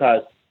it,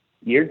 because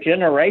your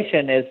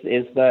generation is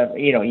the,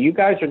 you know, you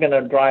guys are going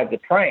to drive the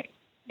train.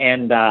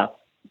 And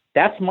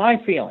that's my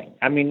feeling.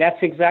 I mean, that's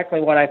exactly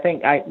what I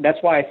think. That's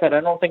why I said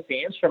I don't think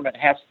the instrument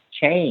has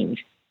to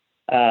change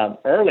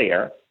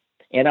earlier.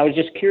 And I was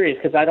just curious,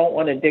 because I don't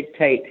want to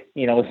dictate,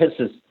 you know, this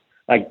is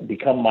like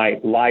become my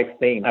life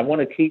theme. I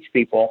want to teach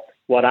people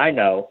what I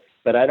know,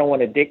 but I don't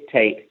want to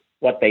dictate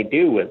what they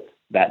do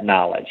that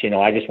knowledge.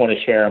 I just want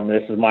to share them.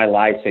 This is my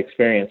life's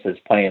experiences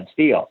playing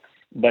steel.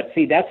 But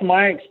see, that's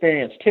my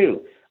experience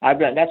too.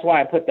 That's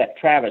why I put that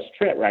Travis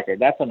Tritt record.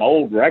 That's an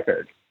old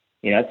record.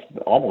 It's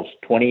almost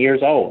 20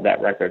 years old,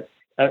 that record.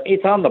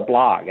 It's on the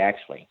blog,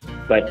 actually.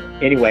 But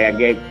anyway, I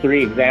gave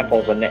 3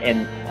 examples, and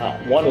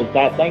one is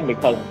that thing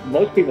because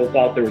most people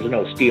thought there was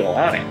no steel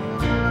on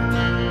it.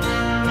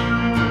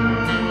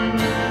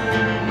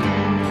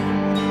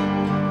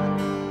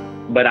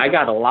 But I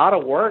got a lot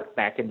of work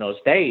back in those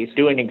days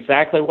doing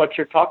exactly what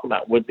you're talking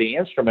about with the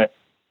instrument,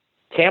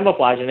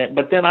 camouflaging it.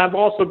 But then I've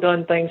also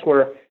done things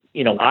where,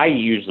 I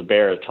use the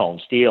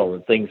baritone steel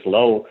and things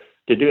low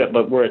to do it,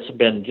 but where it's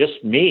been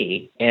just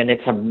me, and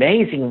it's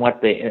amazing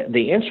what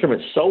the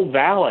instrument's so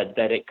valid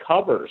that it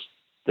covers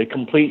the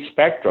complete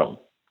spectrum.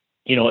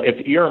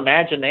 If your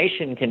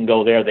imagination can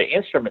go there, the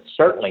instrument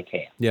certainly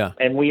can. Yeah.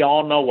 And we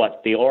all know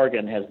what the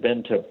organ has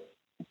been to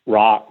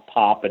rock,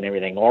 pop, and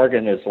everything.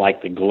 Organ is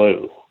like the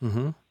glue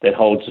that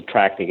holds the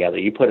track together.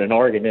 You put an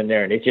organ in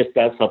there, and it just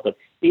does something.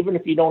 Even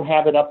if you don't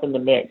have it up in the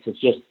mix, it's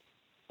just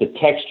the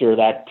texture,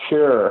 that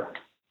pure,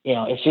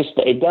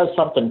 it does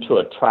something to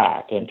a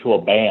track and to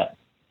a band.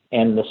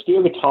 And the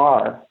steel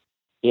guitar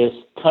is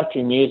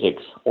country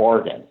music's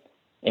organ,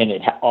 and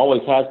it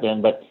always has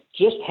been. But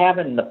just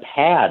having the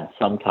pad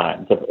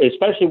sometimes,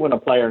 especially when a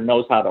player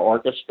knows how to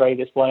orchestrate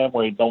his playing,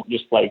 where you don't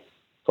just play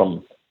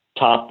from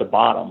top to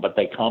bottom, but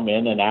they come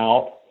in and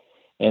out.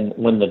 And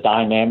when the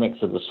dynamics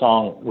of the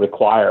song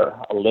require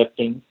a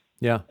lifting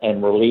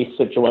and release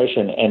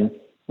situation. And,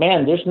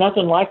 man, there's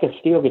nothing like a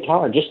steel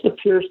guitar, just the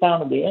pure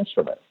sound of the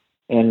instrument.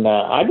 And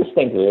I just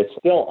think that it's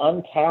still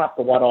untapped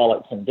what all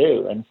it can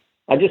do. And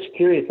I'm just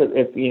curious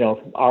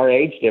if our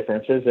age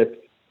differences,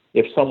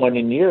 if someone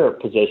in your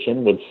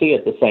position would see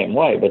it the same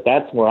way. But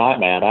that's where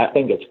I'm at. I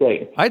think it's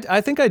great.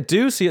 I think I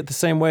do see it the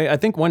same way. I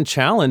think one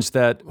challenge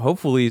that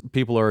hopefully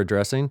people are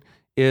addressing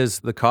is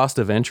the cost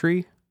of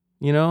entry,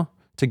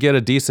 to get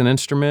a decent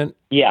instrument.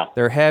 Yeah.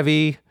 They're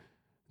heavy.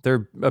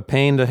 They're a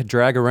pain to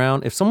drag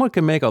around. If someone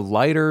could make a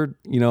lighter,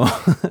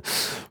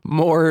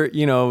 more,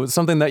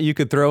 something that you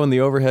could throw in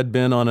the overhead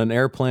bin on an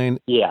airplane,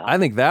 I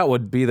think that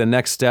would be the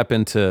next step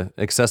into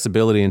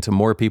accessibility, into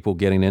more people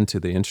getting into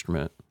the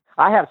instrument.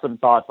 I have some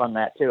thoughts on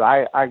that, too.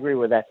 I agree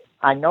with that.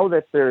 I know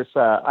that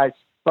I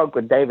spoke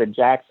with David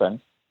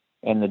Jackson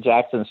and the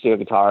Jackson Steel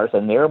Guitars,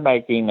 and they're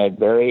making a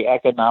very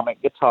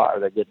economic guitar.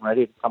 They're getting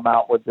ready to come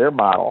out with their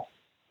model.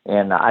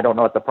 And I don't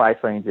know what the price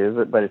range is,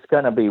 but it's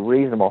going to be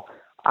reasonable.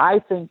 I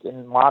think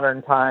in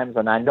modern times,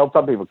 and I know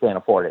some people can't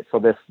afford it,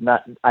 so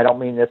I don't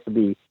mean this to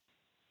be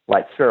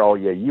like, sure, oh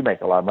yeah, you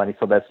make a lot of money,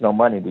 so that's no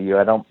money to you.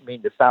 I don't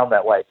mean to sound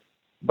that way.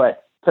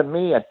 But to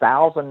me,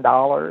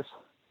 $1,000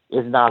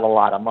 is not a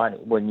lot of money.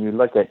 When you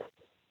look at,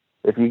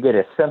 if you get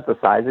a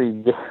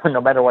synthesizer,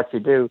 no matter what you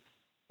do,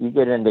 you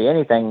get into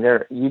anything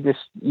there,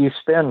 you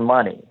spend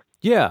money.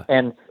 Yeah.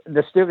 And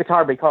the steel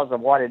guitar, because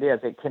of what it is,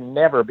 it can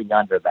never be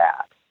under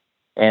that.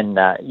 And,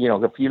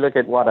 if you look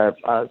at what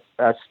a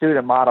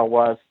student model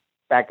was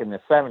back in the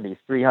 70s,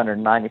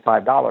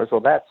 $395,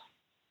 well, that's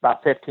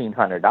about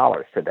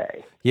 $1,500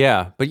 today.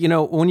 Yeah. But,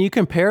 when you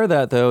compare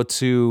that, though,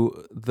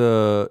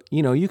 to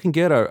you can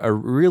get a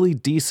really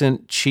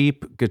decent,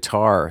 cheap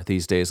guitar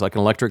these days, like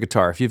an electric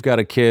guitar. If you've got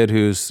a kid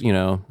who's,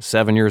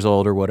 7 years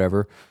old or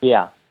whatever.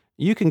 Yeah.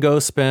 You can go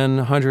spend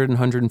 $100,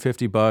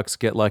 $150,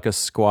 get like a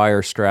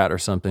Squier Strat or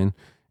something.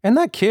 And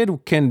that kid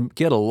can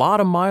get a lot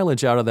of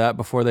mileage out of that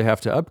before they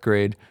have to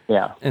upgrade.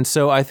 Yeah. And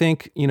so I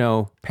think,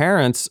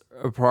 parents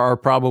are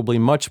probably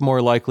much more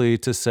likely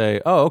to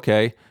say, oh,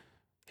 okay,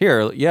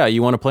 here, yeah,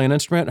 you want to play an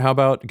instrument? How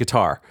about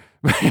guitar?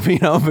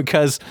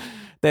 Because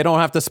they don't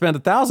have to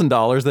spend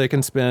 $1,000. They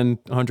can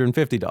spend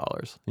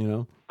 $150,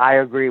 I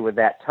agree with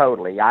that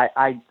totally.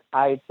 I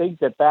think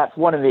that's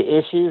one of the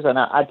issues. And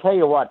I tell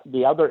you what,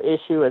 the other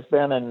issue has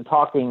been in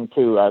talking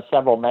to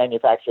several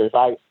manufacturers.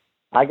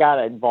 I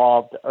got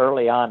involved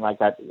early on, like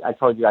I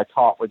told you, I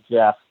taught with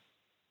Jeff,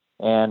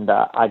 and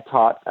I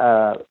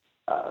taught,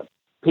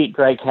 Pete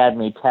Drake had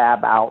me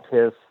tab out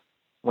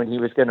when he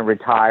was going to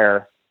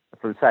retire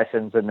for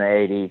sessions in the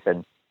 80s,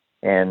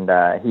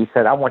 and he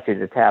said, I want you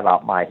to tab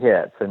out my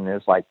hits, and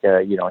it's like,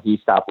 He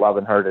Stopped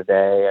Loving Her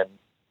Today, and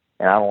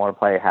I Don't Want to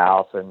Play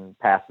House, and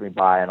Pass Me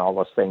By, and all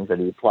those things that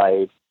he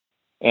played,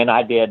 and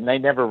I did, and they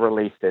never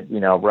released it.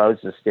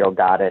 Roses still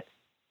got it.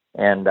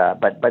 And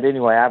but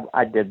anyway,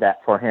 I did that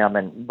for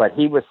him, but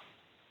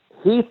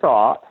he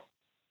thought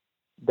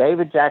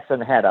David Jackson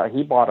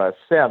he bought a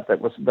synth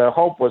that the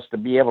hope was to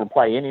be able to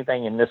play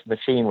anything in this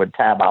machine would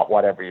tab out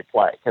whatever you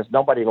play, because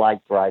nobody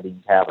liked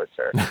writing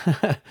tablature,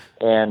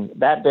 and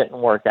that didn't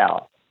work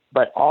out.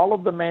 But all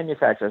of the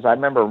manufacturers, I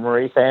remember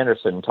Maurice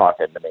Anderson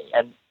talking to me,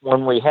 and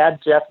when we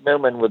had Jeff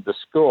Newman with the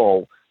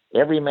school,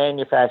 every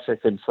manufacturer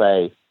could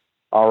say,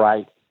 all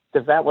right,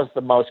 because that was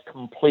the most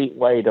complete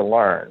way to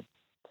learn.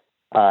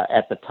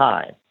 At the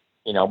time,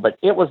 but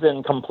it was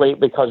incomplete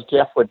because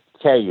Jeff would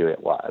tell you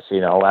it was,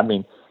 I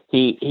mean,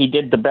 he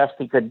did the best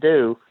he could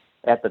do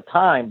at the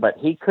time, but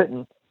he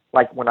couldn't,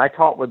 like when I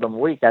talked with him a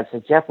week, I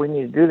said, Jeff, we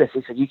need to do this.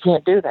 He said, you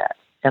can't do that.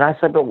 And I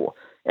said, but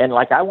And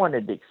like I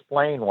wanted to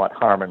explain what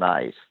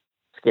harmonized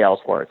scales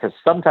were, because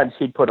sometimes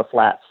he'd put a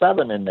flat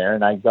 7 in there,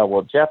 and I'd go,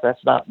 well, Jeff,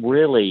 that's not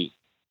really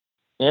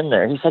in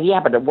there. He said, yeah,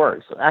 but it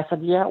works. I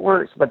said, yeah, it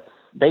works, but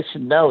they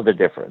should know the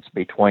difference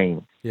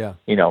between,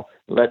 know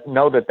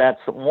that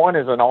that's one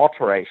is an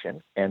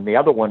alteration, and the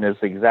other one is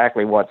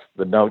exactly what's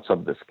the notes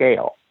of the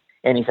scale.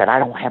 And he said, I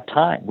don't have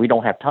time. We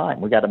don't have time.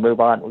 We got to move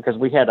on, because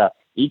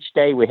each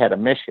day we had a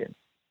mission.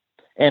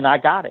 And I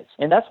got it.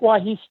 And that's why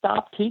he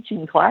stopped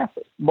teaching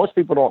classes. Most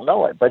people don't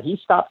know it, but he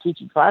stopped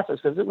teaching classes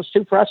because it was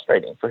too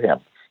frustrating for him.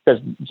 Because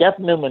Jeff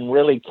Newman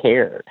really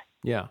cared.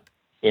 Yeah.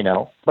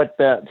 But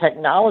the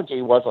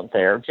technology wasn't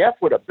there. Jeff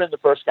would have been the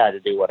first guy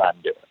to do what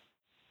I'm doing.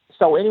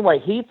 So anyway,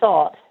 he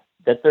thought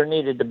that there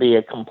needed to be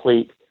a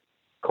complete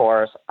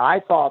chorus.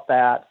 I thought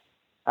that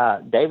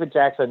David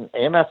Jackson,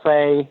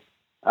 MSA,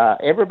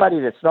 everybody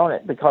that's known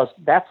it, because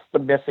that's the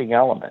missing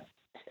element.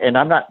 And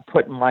I'm not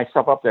putting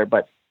myself up there,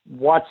 but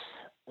what's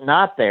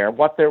not there,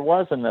 what there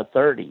was in the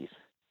 30s,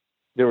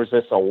 there was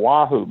this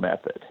Oahu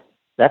method.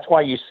 That's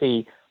why you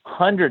see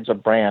hundreds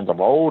of brands of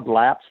old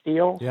lap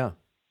steel. Yeah.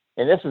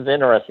 And this is an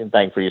interesting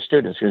thing for your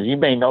students, because you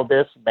may know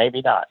this,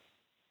 maybe not.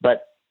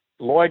 But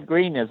Lloyd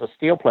Green is a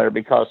steel player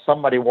because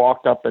somebody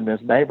walked up in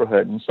his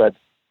neighborhood and said,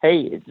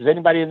 hey, does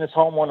anybody in this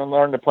home want to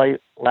learn to play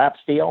lap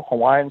steel,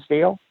 Hawaiian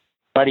steel?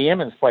 Buddy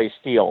Emmons plays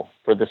steel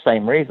for the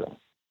same reason.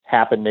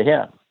 Happened to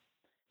him.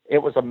 It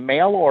was a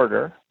mail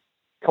order,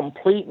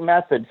 complete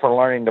method for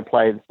learning to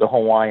play the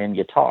Hawaiian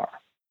guitar.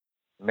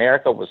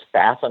 America was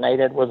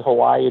fascinated with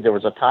Hawaii. There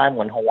was a time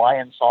when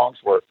Hawaiian songs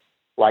were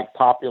like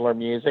popular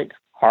music.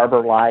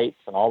 Harbor Lights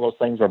and all those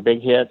things were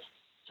big hits.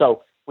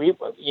 So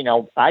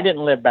I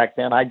didn't live back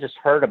then. I just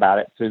heard about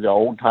it through the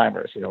old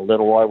timers.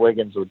 Little Roy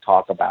Wiggins would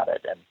talk about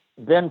it. And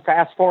then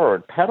fast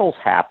forward, pedals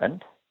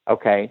happened.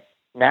 Okay.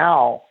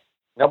 Now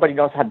nobody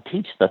knows how to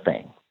teach the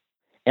thing.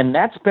 And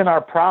that's been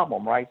our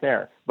problem right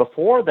there.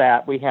 Before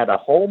that, we had a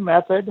whole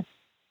method.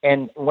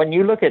 And when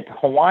you look at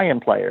Hawaiian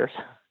players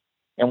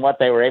and what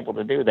they were able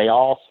to do, they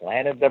all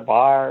slanted their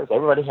bars.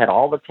 Everybody had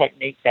all the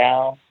technique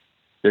down.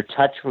 Their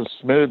touch was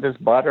smooth as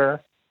butter.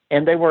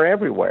 And they were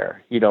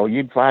everywhere.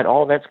 You'd find,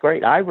 oh, that's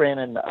great. I ran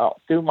in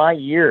through my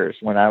years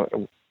when I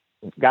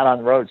got on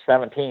the road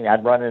 17,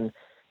 I'd run in,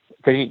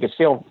 because you could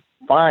still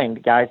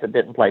find guys that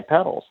didn't play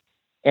pedals.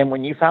 And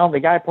when you found the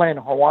guy playing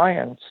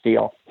Hawaiian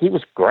steel, he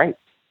was great,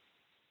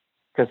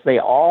 because they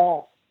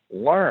all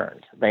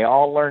learned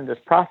this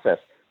process.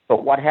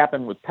 But what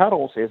happened with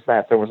pedals is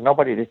that there was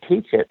nobody to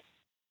teach it.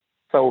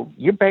 So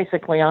you're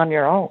basically on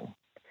your own.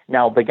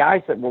 Now, the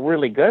guys that were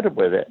really good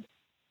with it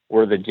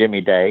were the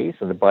Jimmy Days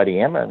and the Buddy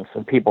Emmons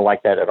and people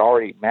like that had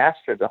already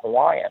mastered the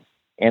Hawaiian,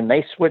 and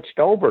they switched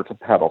over to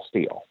pedal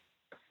steel.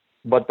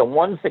 But the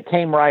ones that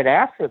came right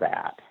after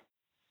that,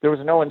 there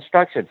was no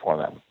instruction for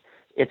them.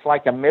 It's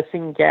like a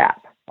missing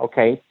gap,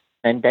 okay?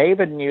 And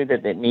David knew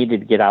that it needed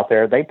to get out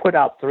there. They put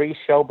out 3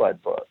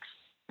 Showbud books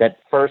that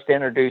first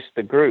introduced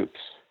the groups,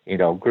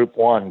 Group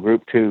 1,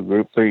 Group 2,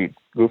 Group 3,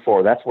 Group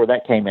 4. That's where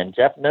that came in.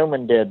 Jeff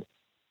Newman did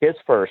his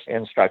first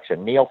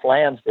instruction. Neil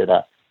Flans did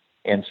a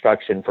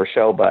instruction for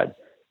Showbud.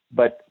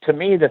 But to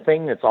me, the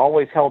thing that's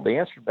always held the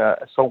instrument,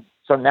 so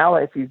now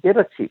if you get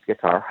a cheap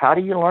guitar, how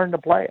do you learn to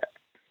play it?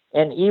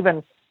 And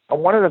even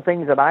one of the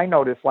things that I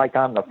noticed, like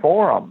on the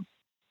forum,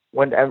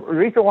 the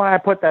reason why I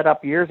put that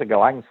up years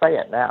ago, I can say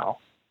it now,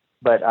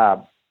 but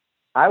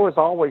I was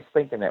always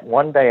thinking that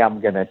one day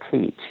I'm going to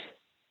teach,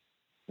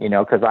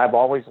 because I've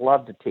always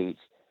loved to teach.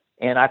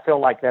 And I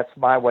feel like that's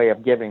my way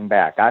of giving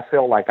back. I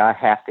feel like I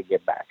have to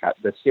give back.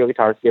 The steel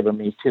guitar's given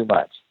me too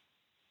much.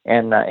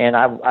 And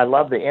I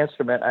love the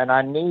instrument, and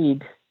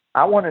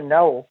I want to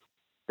know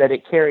that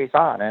it carries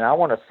on, and I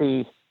want to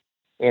see,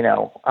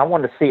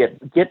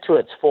 it get to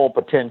its full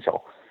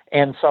potential.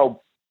 And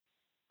so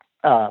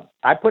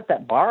I put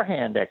that bar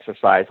hand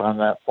exercise on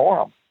that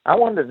forum. I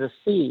wanted to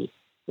see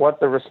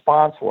what the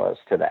response was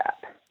to that.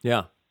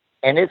 Yeah.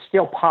 And it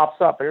still pops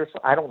up.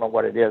 I don't know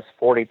what it is,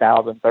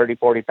 40,000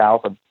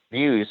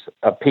 views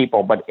of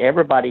people, but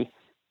everybody,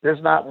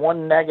 there's not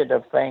one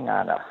negative thing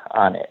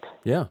on it.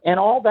 Yeah. And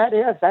all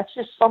that's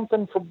just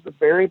something from the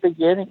very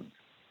beginning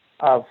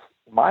of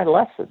my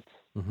lessons,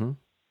 mm-hmm.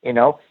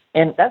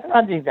 And that's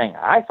not anything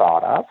I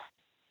thought of.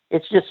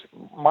 It's just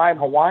my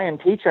Hawaiian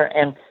teacher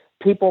and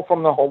people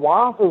from the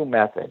Oahu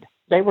method.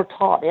 They were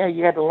taught,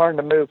 you had to learn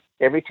to move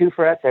every 2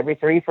 frets, every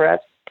 3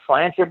 frets,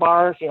 slant your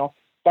bars,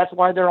 That's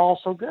why they're all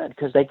so good,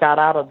 because they got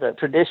out of the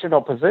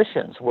traditional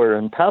positions where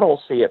in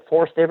pedals, it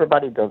forced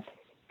everybody to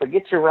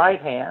forget your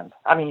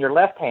your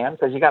left hand,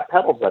 because you got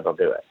pedals that'll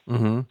do it.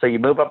 Mm-hmm. So you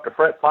move up to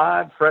fret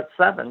 5, fret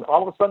 7,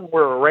 all of a sudden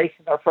we're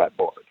erasing our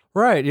fretboard.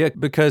 Right, yeah,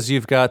 because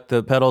you've got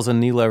the pedals and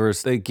knee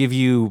levers. They give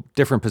you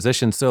different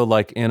positions. So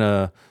like in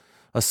a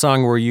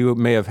song where you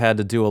may have had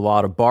to do a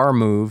lot of bar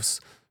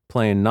moves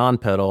playing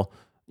non-pedal,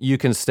 you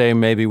can stay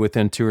maybe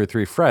within 2 or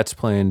 3 frets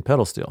playing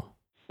pedal steel.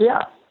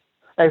 Yeah.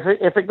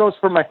 If it goes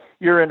from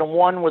you're in a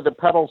 1 with the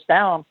pedals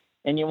down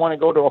and you want to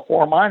go to a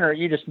 4 minor,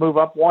 you just move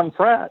up 1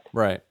 fret.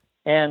 Right.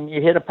 And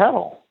you hit a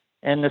pedal.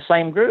 and the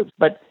same groups,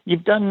 but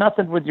you've done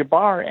nothing with your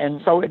bar.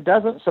 And so it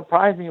doesn't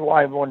surprise me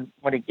why when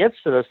it gets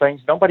to those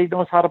things, nobody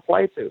knows how to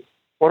play through.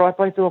 What do I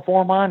play through a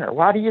 4 minor?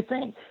 Why do you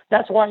think?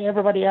 That's why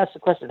everybody asks the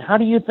question, how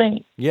do you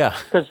think? Yeah.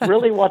 Because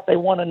really what they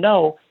want to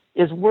know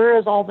is where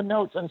is all the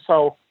notes? And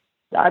so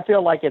I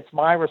feel like it's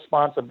my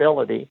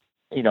responsibility,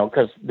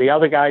 because the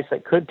other guys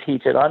that could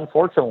teach it,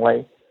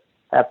 unfortunately,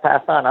 have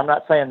passed on. I'm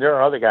not saying there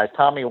are other guys,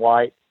 Tommy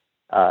White,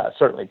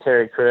 certainly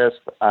Terry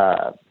Crisp,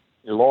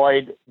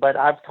 Lloyd, but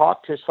I've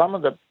talked to some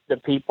of the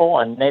people,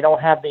 and they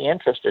don't have the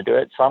interest to do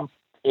it. Some,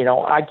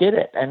 I get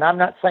it. And I'm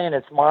not saying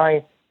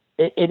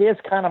it is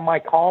kind of my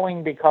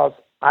calling, because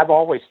I've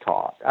always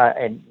taught,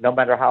 and no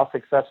matter how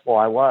successful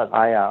I was,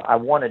 I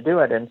want to do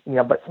it. And,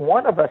 but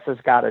one of us has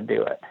got to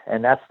do it.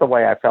 And that's the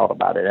way I felt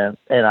about it.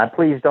 And I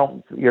please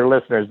your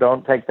listeners,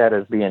 don't take that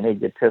as being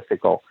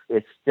egotistical.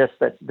 It's just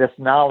that this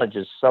knowledge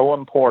is so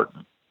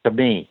important to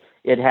me.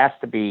 It has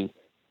to be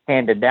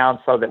handed down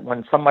so that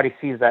when somebody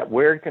sees that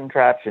weird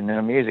contraption in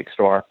a music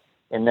store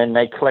and then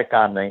they click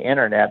on the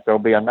internet, there'll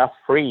be enough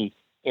free,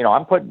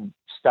 I'm putting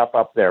stuff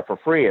up there for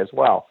free as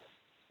well.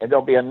 And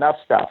there'll be enough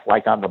stuff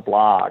like on the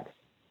blog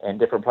and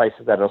different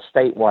places that'll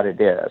state what it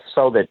is,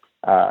 so that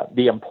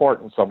the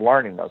importance of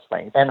learning those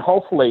things. And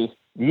hopefully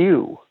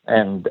you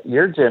and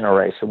your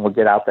generation will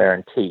get out there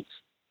and teach.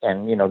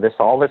 And,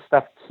 all this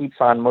stuff keeps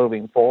on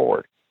moving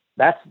forward.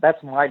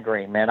 That's my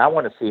dream, man. I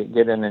want to see it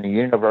get in a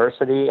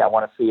university. I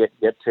want to see it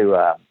get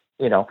to,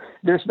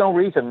 there's no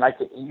reason, like,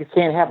 you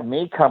can't have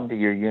me come to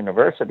your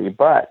university,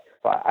 but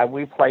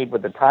we played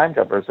with the Time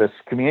Jumpers, this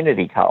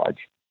community college,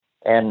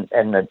 and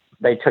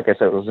they took us,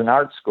 it was an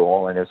art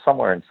school, and it was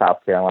somewhere in South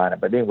Carolina.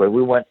 But anyway,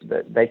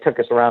 they took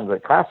us around the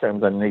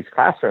classrooms, and these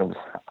classrooms,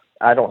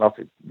 I don't know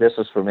if this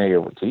is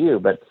familiar to you,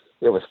 but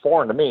it was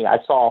foreign to me. I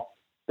saw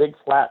big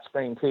flat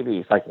screen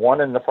TVs, like one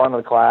in the front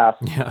of the class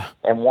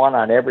and one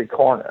on every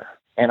corner.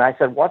 And I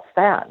said, what's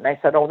that? And they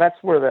said, oh, that's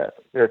where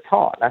they're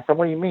taught. And I said,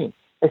 what do you mean?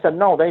 They said,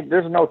 no,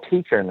 there's no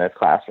teacher in this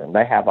classroom.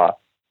 They have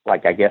I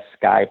guess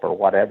Skype or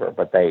whatever,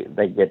 but they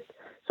get,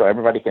 so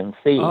everybody can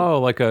see. Oh,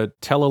 like a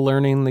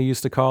telelearning, they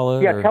used to call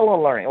it? Yeah,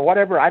 telelearning or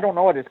whatever. I don't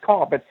know what it's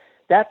called, but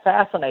that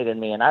fascinated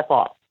me. And I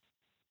thought,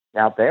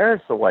 now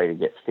there's the way to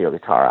get steel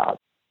guitar out.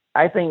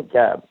 I think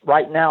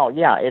right now,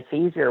 it's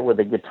easier with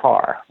a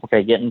guitar.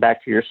 Okay, getting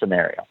back to your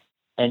scenario.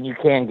 And you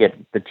can get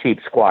the cheap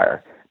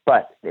Squier.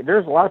 But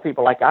there's a lot of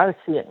people, like I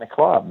see it in the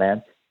club,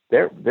 man.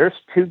 There's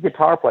 2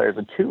 guitar players,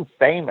 and 2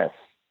 famous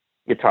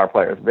guitar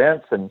players,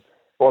 Vince and,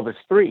 well, there's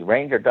 3,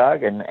 Ranger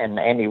Doug and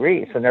Andy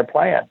Reese, and they're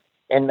playing.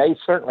 And they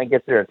certainly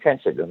get their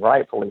attention, and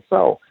rightfully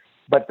so.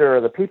 But there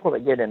are the people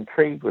that get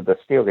intrigued with the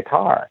steel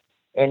guitar,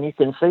 and you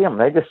can see them.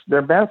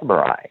 They're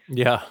mesmerized.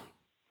 Yeah.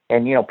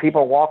 And,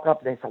 people walk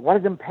up and they say, what do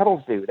them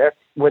pedals do?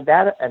 With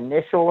that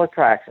initial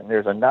attraction,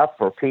 there's enough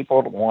for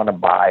people to want to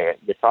buy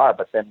a guitar.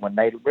 But then when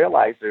they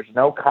realize there's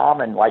no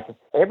common, like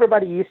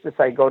everybody used to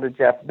say, go to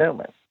Jeff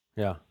Newman.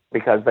 Yeah.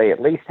 Because they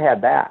at least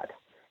had that.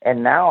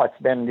 And now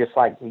it's been just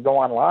like you go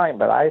online.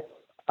 But I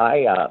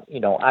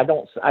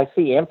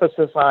see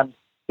emphasis on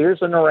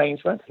here's an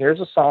arrangement, here's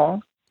a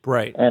song.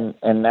 Right. And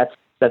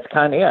that's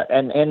kind of it.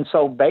 And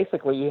so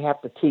basically you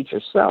have to teach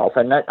yourself.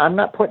 And I'm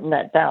not putting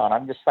that down.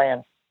 I'm just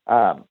saying,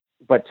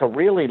 but to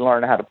really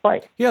learn how to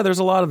play. Yeah, there's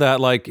a lot of that,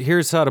 like,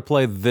 here's how to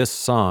play this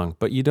song,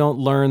 but you don't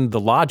learn the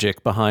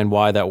logic behind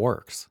why that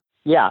works.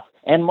 Yeah,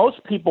 and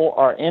most people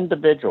are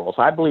individuals.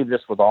 I believe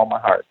this with all my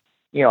heart.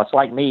 It's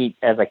like me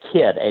as a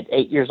kid at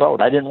 8 years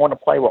old. I didn't want to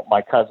play what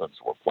my cousins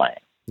were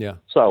playing. Yeah.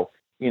 So,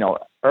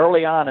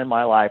 early on in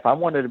my life, I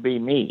wanted to be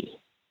me.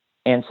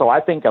 And so I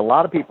think a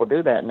lot of people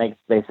do that, and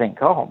they think,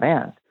 oh,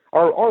 man.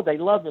 Or they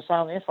love the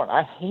sound of the instrument.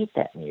 I hate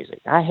that music.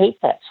 I hate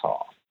that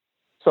song.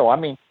 So, I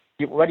mean,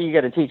 what are you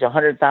going to teach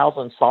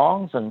 100,000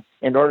 songs, and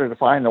in order to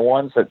find the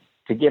ones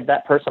to give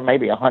that person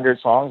maybe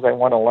 100 songs they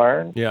want to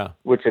learn,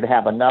 which would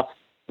have enough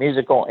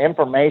musical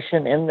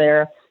information in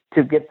there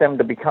to get them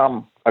to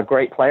become a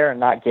great player and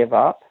not give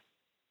up?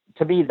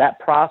 To me, that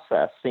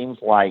process seems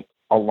like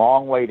a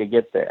long way to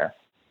get there.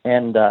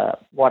 And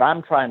what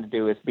I'm trying to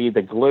do is be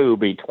the glue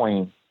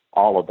between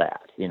all of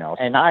that,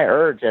 And I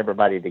urge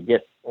everybody to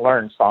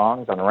learn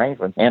songs and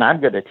arrangements, and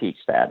I'm going to teach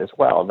that as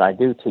well, and I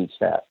do teach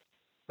that.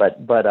 But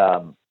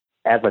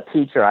as a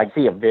teacher, I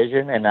see a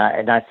vision, and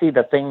I see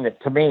the thing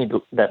that, to me,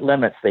 that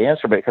limits the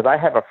instrument, because I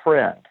have a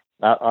friend.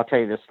 I'll tell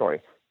you this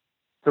story.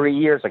 3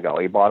 years ago,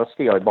 he bought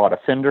a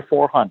Fender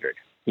 400.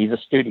 He's a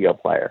studio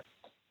player.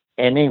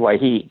 And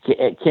anyway,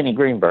 Kenny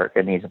Greenberg,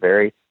 and he's a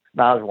very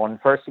knowledgeable one.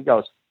 First he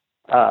goes,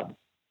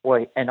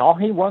 and all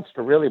he wants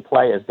to really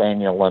play is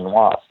Daniel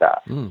Lanois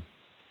stuff. Mm.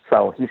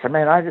 So he said,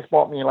 man, I just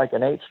bought me like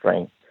an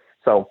 8-string.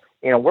 So,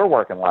 we're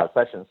working a lot of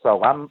sessions.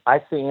 So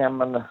I see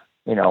him a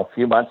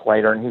few months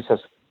later, and he says,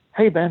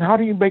 hey, man, how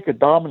do you make a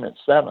dominant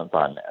 7th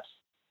on this?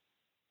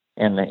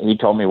 And he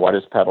told me what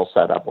his pedal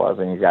setup was,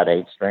 and he's got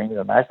 8 strings.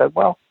 And I said,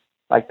 well,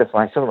 like this.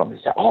 And I showed him.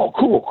 He said, oh,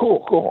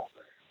 cool.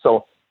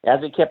 So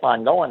as he kept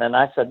on going, and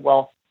I said,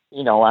 well,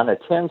 on a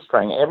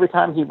 10-string, every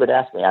time he would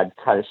ask me, I'd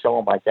try to show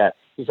him like that.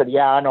 He said,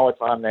 yeah, I know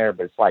it's on there,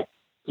 but it's like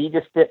he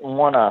just didn't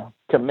want to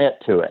commit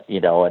to it,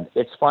 And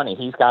it's funny,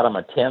 he's got him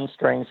a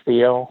 10-string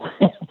steel,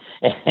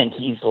 and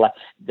he's like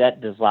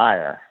that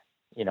desire,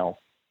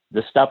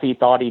 the stuff he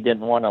thought he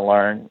didn't want to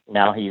learn,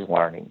 now he's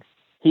learning.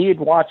 He had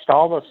watched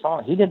all the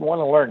songs. He didn't want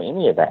to learn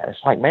any of that. It's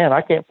like, man,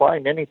 I can't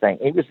find anything.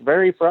 He was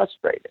very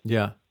frustrated.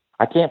 Yeah.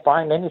 I can't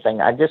find anything.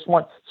 I just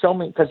want, show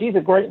me, because he's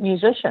a great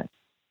musician,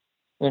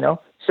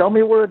 show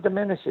me where it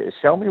diminishes.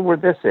 Show me where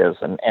this is.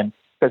 And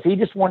because he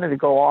just wanted to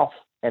go off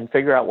and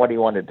figure out what he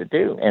wanted to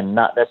do and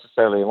not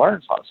necessarily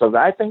learn songs. So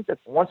I think that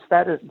once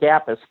that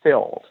gap is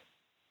filled,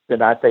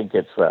 then I think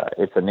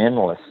it's an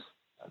endless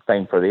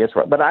thing for the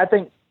instrument. But I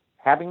think,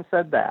 having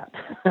said that,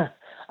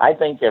 I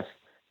think if,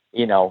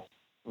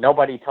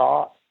 nobody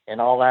taught and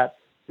all that,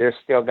 the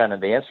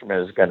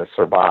instrument is going to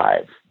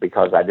survive,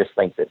 because I just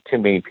think that too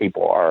many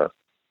people are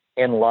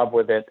in love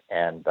with it.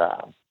 And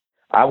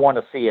I want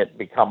to see it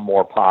become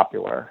more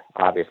popular,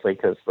 obviously,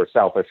 because for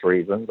selfish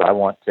reasons, I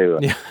want to,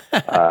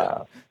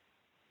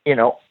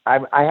 I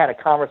had a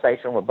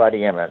conversation with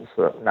Buddy Emmons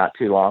not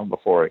too long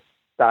before he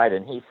died,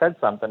 and he said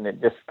something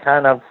that just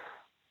kind of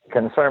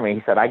concerned me.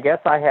 He said, I guess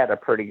I had a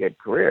pretty good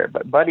career,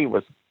 but Buddy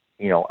was,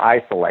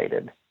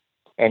 isolated,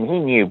 and he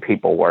knew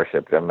people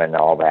worshiped him and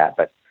all that,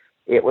 but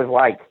it was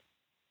like,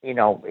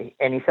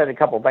 and he said a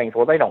couple of things.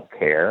 Well, they don't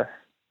care,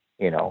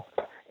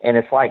 and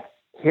it's like,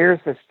 here's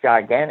this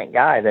gigantic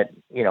guy that,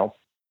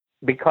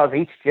 because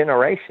each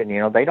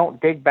generation, they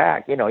don't dig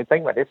back. You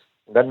think about it, it's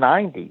the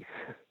 90s.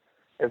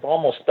 It's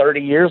almost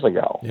 30 years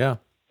ago. Yeah.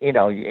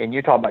 And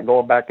you're talking about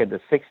going back in the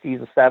 60s,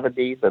 the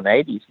 70s, and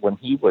 80s when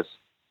he was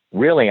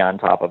really on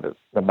top of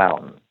the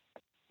mountain.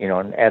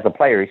 And as a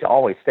player, he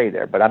always stayed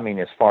there. But I mean,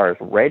 as far as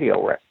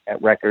radio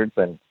records,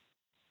 and,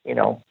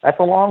 that's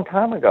a long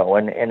time ago.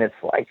 And it's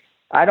like,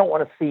 I don't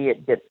want to see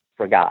it get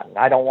forgotten.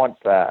 I don't want,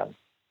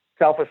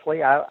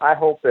 selfishly, I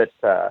hope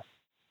that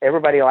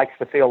everybody likes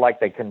to feel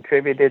like they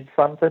contributed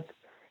something.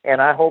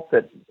 And I hope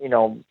that,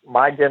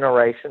 my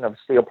generation of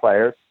steel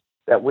players,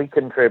 that we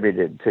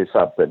contributed to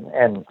something.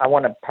 And I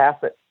want to pass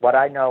what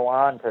I know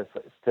on to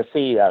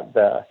see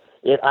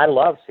I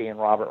love seeing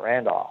Robert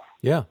Randolph.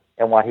 Yeah.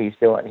 And what he's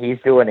doing. He's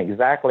doing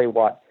exactly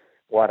what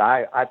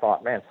I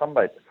thought, man,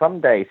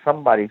 someday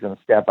somebody's going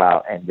to step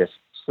out and just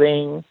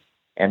sing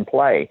and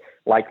play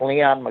like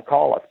Leon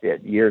McAuliffe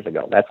did years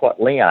ago. That's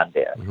what Leon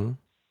did. Mm-hmm.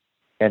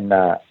 And,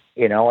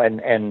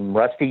 and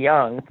Rusty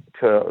Young,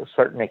 to a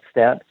certain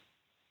extent,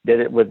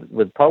 did it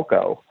with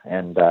Poco.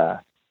 And,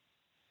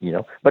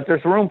 but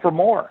there's room for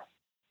more,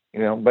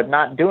 but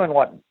not doing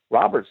what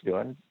Robert's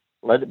doing.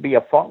 Let it be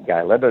a funk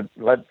guy. Let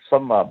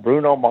some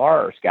Bruno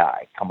Mars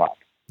guy come up.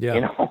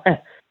 Yeah.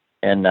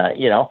 And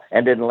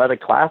and then let a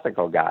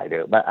classical guy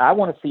do it. But I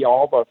want to see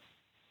all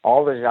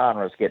the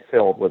genres get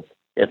filled with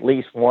at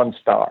least one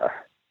star.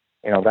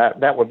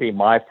 That would be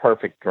my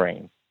perfect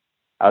dream.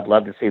 I'd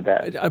love to see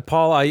that.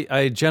 Paul,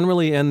 I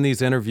generally end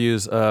these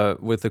interviews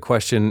with the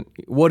question,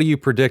 what do you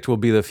predict will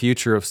be the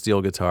future of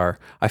steel guitar?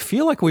 I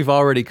feel like we've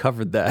already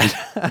covered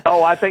that.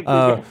 Oh, I think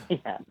we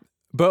did. Yeah.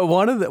 But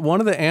one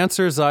of the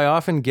answers I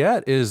often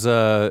get is,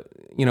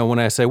 when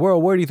I say,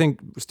 well, where do you think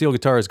steel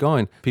guitar is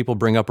going? People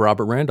bring up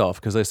Robert Randolph,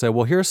 because they say,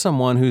 well, here's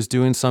someone who's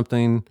doing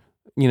something,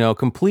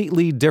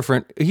 completely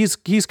different.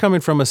 He's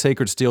coming from a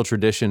sacred steel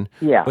tradition,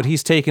 but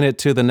he's taking it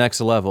to the next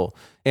level.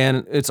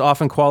 And it's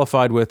often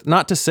qualified with,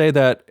 not to say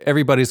that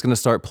everybody's going to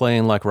start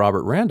playing like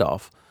Robert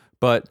Randolph,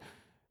 but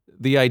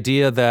the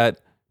idea that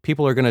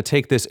people are going to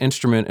take this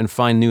instrument and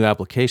find new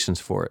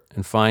applications for it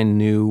and find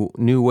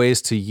new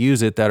ways to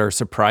use it that are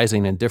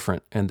surprising and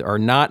different and are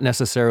not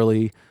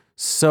necessarily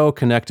so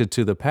connected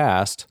to the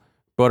past,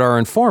 but are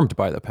informed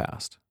by the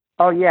past.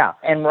 Oh, yeah.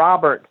 And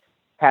Robert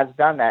has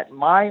done that.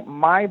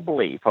 My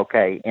belief,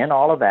 in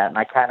all of that, and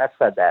I kind of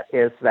said that,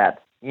 is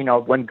that,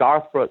 when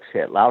Garth Brooks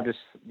hit, I'll just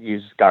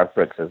use Garth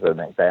Brooks as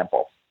an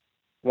example.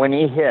 When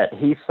he hit,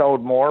 he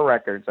sold more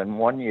records in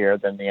 1 year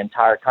than the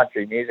entire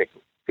country music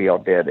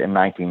field did in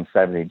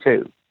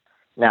 1972.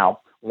 Now,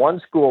 one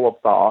school of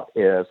thought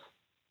is,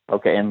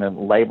 and the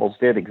labels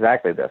did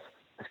exactly this.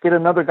 Let's get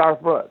another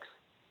Garth Brooks.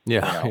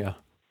 Yeah, yeah.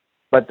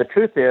 But the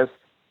truth is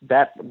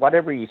that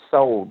whatever he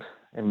sold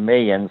in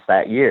millions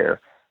that year,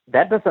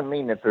 that doesn't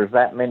mean that there's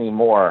that many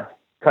more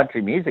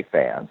country music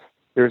fans.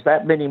 There's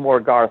that many more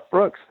Garth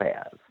Brooks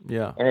fans.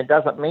 Yeah. And it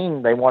doesn't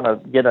mean they want to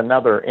get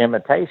another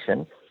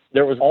imitation.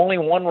 There was only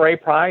one Ray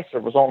Price.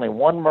 There was only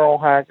one Merle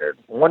Haggard,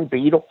 one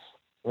Beatles,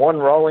 one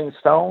Rolling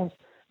Stones.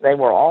 They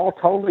were all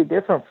totally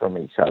different from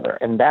each other.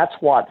 And that's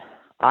what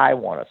I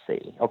want to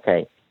see.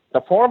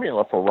 The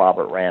formula for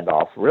Robert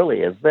Randolph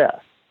really is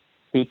this.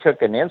 He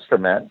took an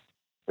instrument,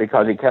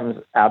 because he comes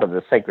out of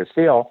the sacred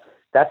steel,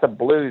 that's a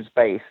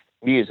blues-based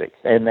music,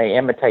 and they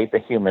imitate the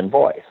human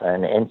voice.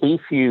 And he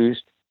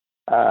fused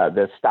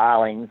the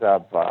stylings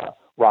of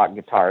rock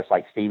guitarists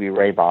like Stevie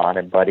Ray Vaughan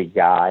and Buddy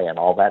Guy and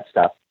all that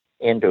stuff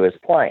into his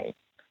playing.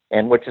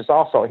 And which is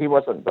also, he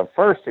wasn't the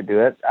first to do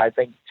it. I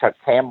think Chuck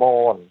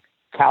Campbell and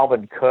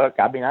Calvin Cook.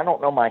 I mean, I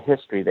don't know my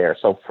history there,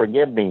 so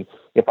forgive me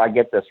if I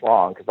get this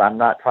wrong, because I'm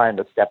not trying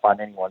to step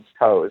on anyone's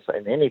toes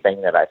in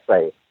anything that I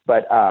say.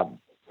 But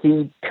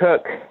he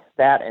took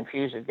that and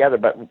fused it together.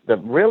 But the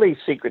really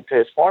secret to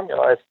his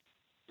formula is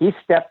he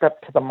stepped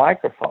up to the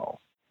microphone.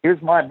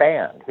 Here's my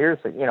band.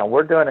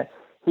 We're doing it.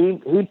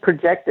 He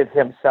projected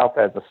himself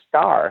as a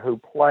star who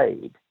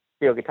played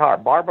steel guitar.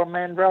 Barbara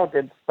Mandrell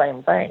did the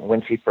same thing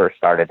when she first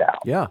started out.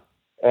 Yeah.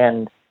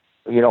 And,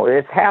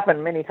 it's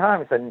happened many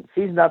times, and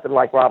she's nothing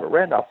like Robert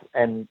Randolph,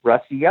 and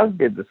Rusty Young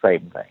did the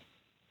same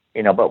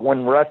thing. But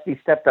when Rusty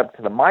stepped up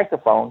to the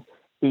microphone,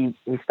 he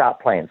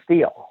stopped playing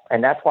steel.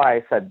 And that's why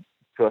I said,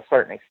 to a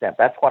certain extent,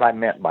 that's what I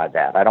meant by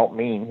that. I don't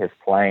mean his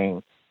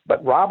playing,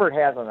 but Robert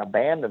hasn't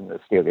abandoned the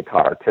steel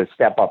guitar to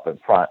step up in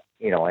front,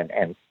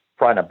 and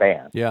front a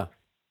band. Yeah.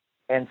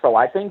 And so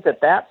I think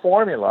that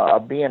formula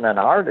of being an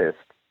artist,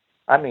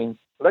 I mean,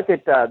 look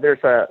at,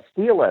 there's a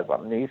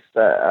Steelism,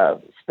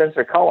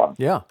 Spencer Cullum.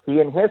 Yeah. He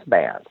and his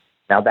band.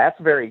 Now that's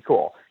very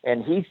cool.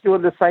 And he's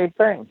doing the same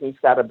thing. He's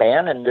got a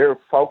band and they're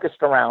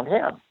focused around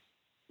him.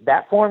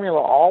 That formula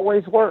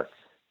always works.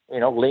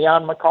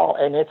 Leon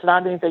McCall, and it's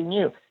not anything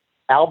new.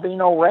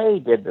 Albino Ray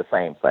did the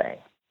same thing.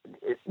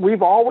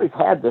 We've always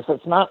had this.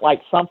 It's not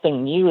like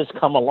something new has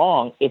come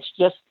along. It's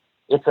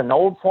an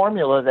old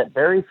formula that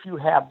very few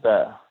have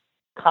the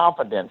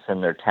confidence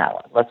in their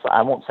talent.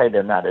 I won't say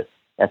they're not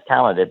as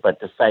talented, but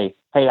to say,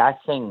 hey, I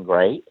sing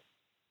great,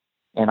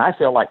 and I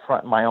feel like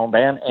fronting my own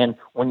band. And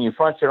when you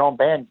front your own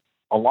band,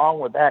 along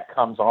with that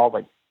comes all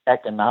the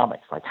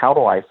economics. Like, how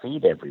do I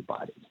feed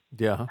everybody?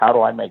 Yeah. How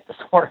do I make this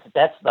work?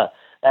 That's the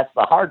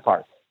hard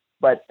part.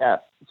 But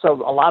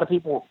so a lot of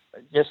people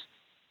just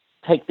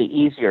take the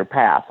easier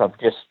path of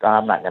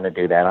I'm not going to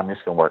do that. I'm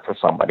just going to work for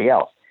somebody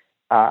else.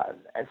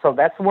 So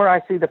that's where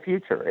I see the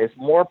future, is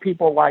more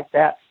people like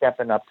that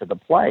stepping up to the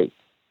plate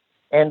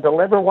and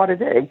deliver what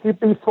it is. It could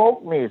be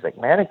folk music,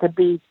 man. It could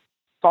be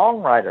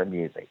songwriter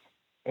music.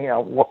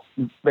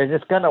 But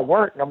it's going to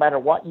work no matter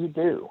what you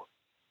do,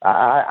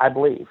 I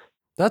believe.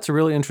 That's a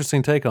really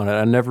interesting take on it.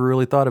 I never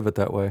really thought of it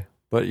that way.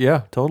 But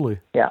yeah, totally.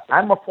 Yeah,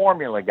 I'm a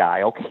formula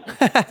guy, okay?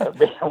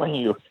 when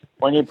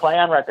you play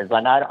on records,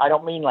 and I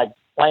don't mean like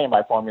playing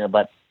by formula,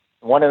 but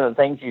one of the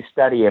things you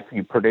study if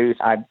you produce,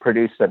 I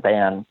produced the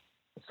band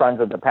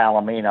Sons of the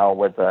Palomino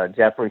with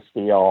Jeffrey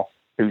Steele,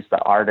 who's the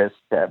artist,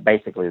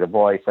 basically the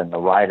voice and the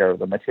writer of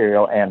the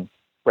material, and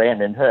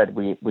Brandon Hood.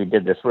 We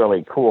did this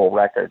really cool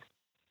record,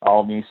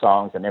 all new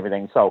songs and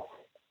everything. So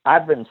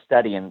I've been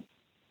studying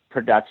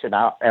production.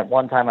 At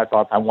one time I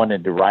thought I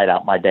wanted to write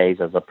out my days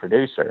as a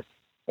producer,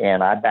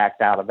 and I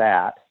backed out of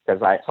that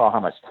because I saw how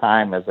much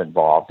time is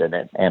involved in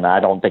it, and I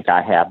don't think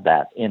I have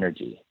that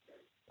energy.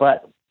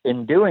 But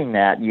in doing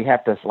that, you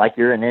have to, like,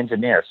 you're an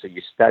engineer, so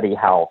you study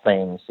how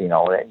things,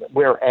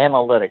 we're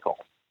analytical,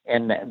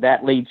 and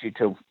that leads you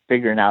to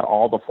figuring out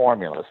all the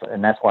formulas,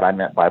 and that's what I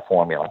meant by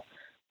formula.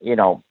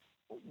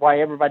 Why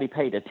everybody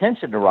paid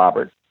attention to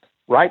Robert,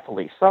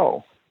 rightfully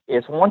so,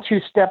 is once you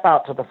step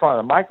out to the front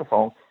of the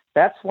microphone,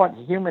 that's what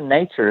human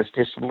nature is,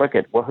 just to look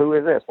at, well, who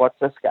is this? What's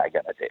this guy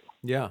going to do?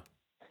 Yeah.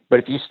 But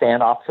if you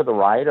stand off to the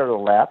right or the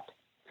left,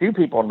 few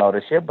people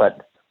notice you,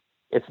 but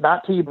it's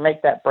not till you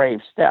make that brave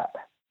step.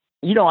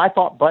 I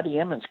thought Buddy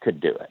Emmons could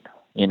do it,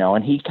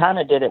 and he kind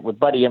of did it with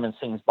Buddy Emmons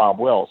Sings Bob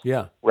Wills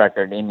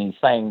record, and he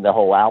sang the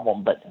whole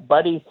album. But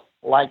Buddy,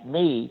 like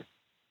me,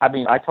 I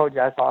mean, I told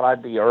you I thought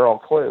I'd be Earl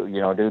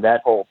Klugh, do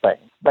that whole thing.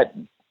 But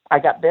I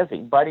got busy.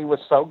 Buddy was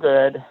so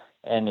good,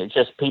 and it's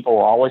just people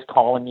were always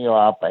calling you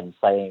up and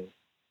saying,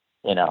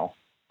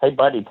 hey,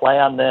 Buddy, play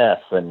on this.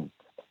 And,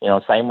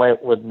 same way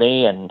with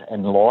me and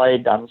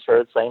Lloyd, I'm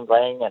sure the same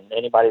thing, and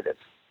anybody that's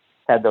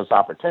had those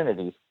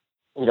opportunities.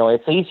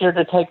 It's easier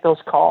to take those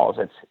calls.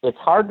 It's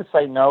hard to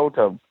say no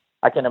to.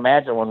 I can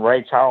imagine when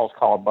Ray Charles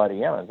called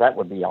Buddy Emmons, that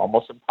would be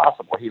almost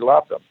impossible. He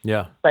loved him.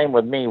 Yeah. Same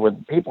with me,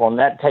 with people, and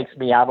that takes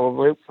me out of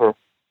the loop for,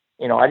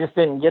 I just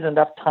didn't get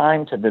enough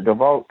time to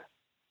devote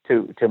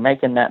to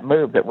making that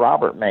move that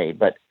Robert made.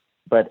 But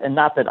and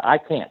not that I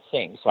can't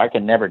sing, so I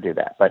can never do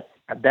that. But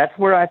that's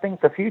where I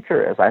think the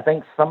future is. I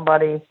think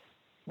somebody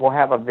will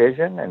have a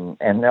vision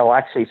and they'll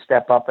actually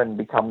step up and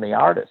become the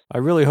artist. I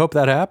really hope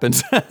that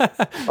happens.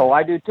 Oh,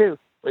 I do too.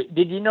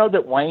 Did you know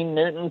that Wayne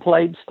Newton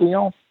played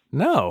steel?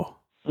 No.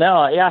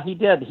 No, yeah, he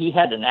did. He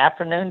had an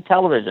afternoon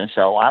television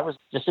show. I was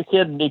just a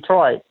kid in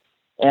Detroit,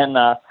 and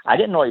I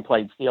didn't know he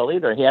played steel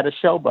either. He had a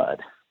show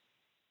bud,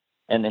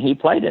 and he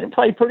played it. He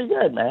played pretty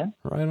good, man.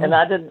 Right on. And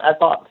I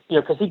thought,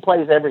 because he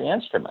plays every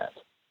instrument.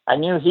 I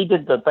knew he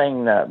did the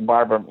thing that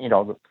Barbara,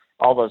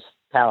 all those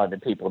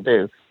talented people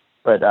do.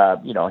 But,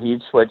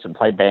 he'd switch and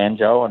play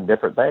banjo and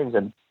different things.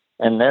 And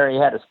there he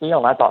had a steel.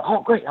 And I thought,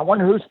 oh, great, I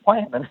wonder who's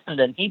playing. And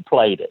then he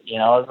played it. It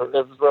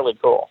was really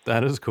cool.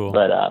 That is cool.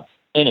 But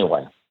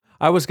anyway.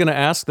 I was going to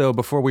ask, though,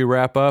 before we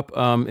wrap up,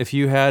 if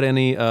you had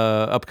any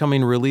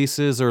upcoming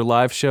releases or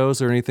live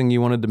shows or anything you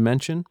wanted to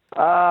mention?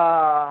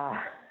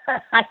 I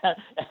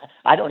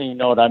don't even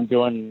know what I'm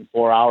doing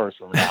 4 hours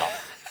from now.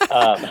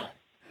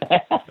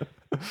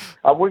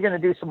 We're going to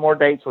do some more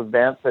dates with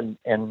Vince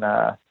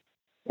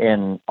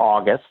in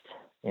August.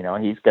 He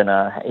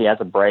has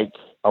a break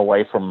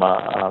away from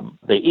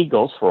the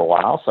Eagles for a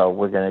while, so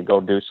we're going to go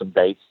do some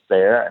dates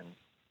there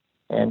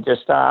And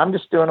just I'm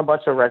just doing a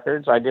bunch of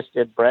records. I just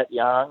did Brett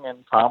Young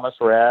and Thomas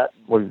Rhett.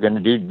 We're going to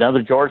do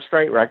another George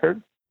Strait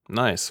record.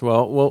 Nice.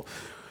 Well,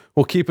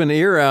 we'll keep an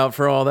ear out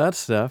for all that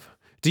stuff.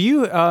 Do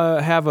you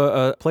have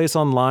a place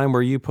online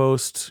where you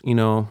post,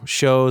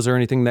 shows or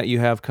anything that you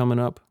have coming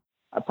up?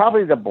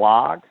 Probably the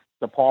blog,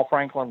 the Paul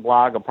Franklin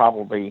blog will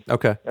probably,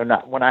 okay.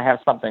 When I have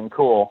something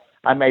cool,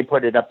 I may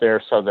put it up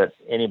there so that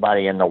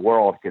anybody in the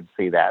world could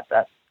see that.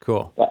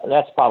 Cool.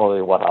 That's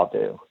probably what I'll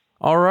do.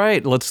 All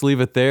right, let's leave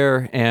it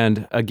there.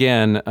 And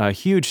again, a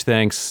huge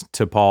thanks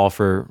to Paul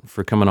for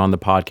coming on the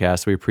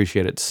podcast. We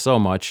appreciate it so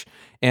much.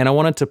 And I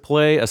wanted to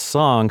play a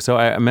song. So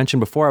I mentioned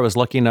before I was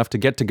lucky enough to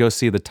get to go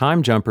see the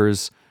Time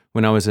Jumpers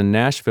when I was in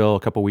Nashville a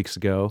couple weeks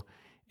ago.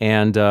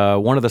 And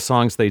one of the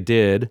songs they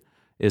did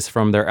is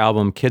from their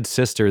album Kid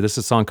Sister. This is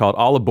a song called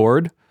All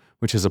Aboard,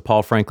 which is a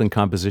Paul Franklin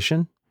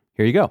composition.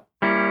 Here you go.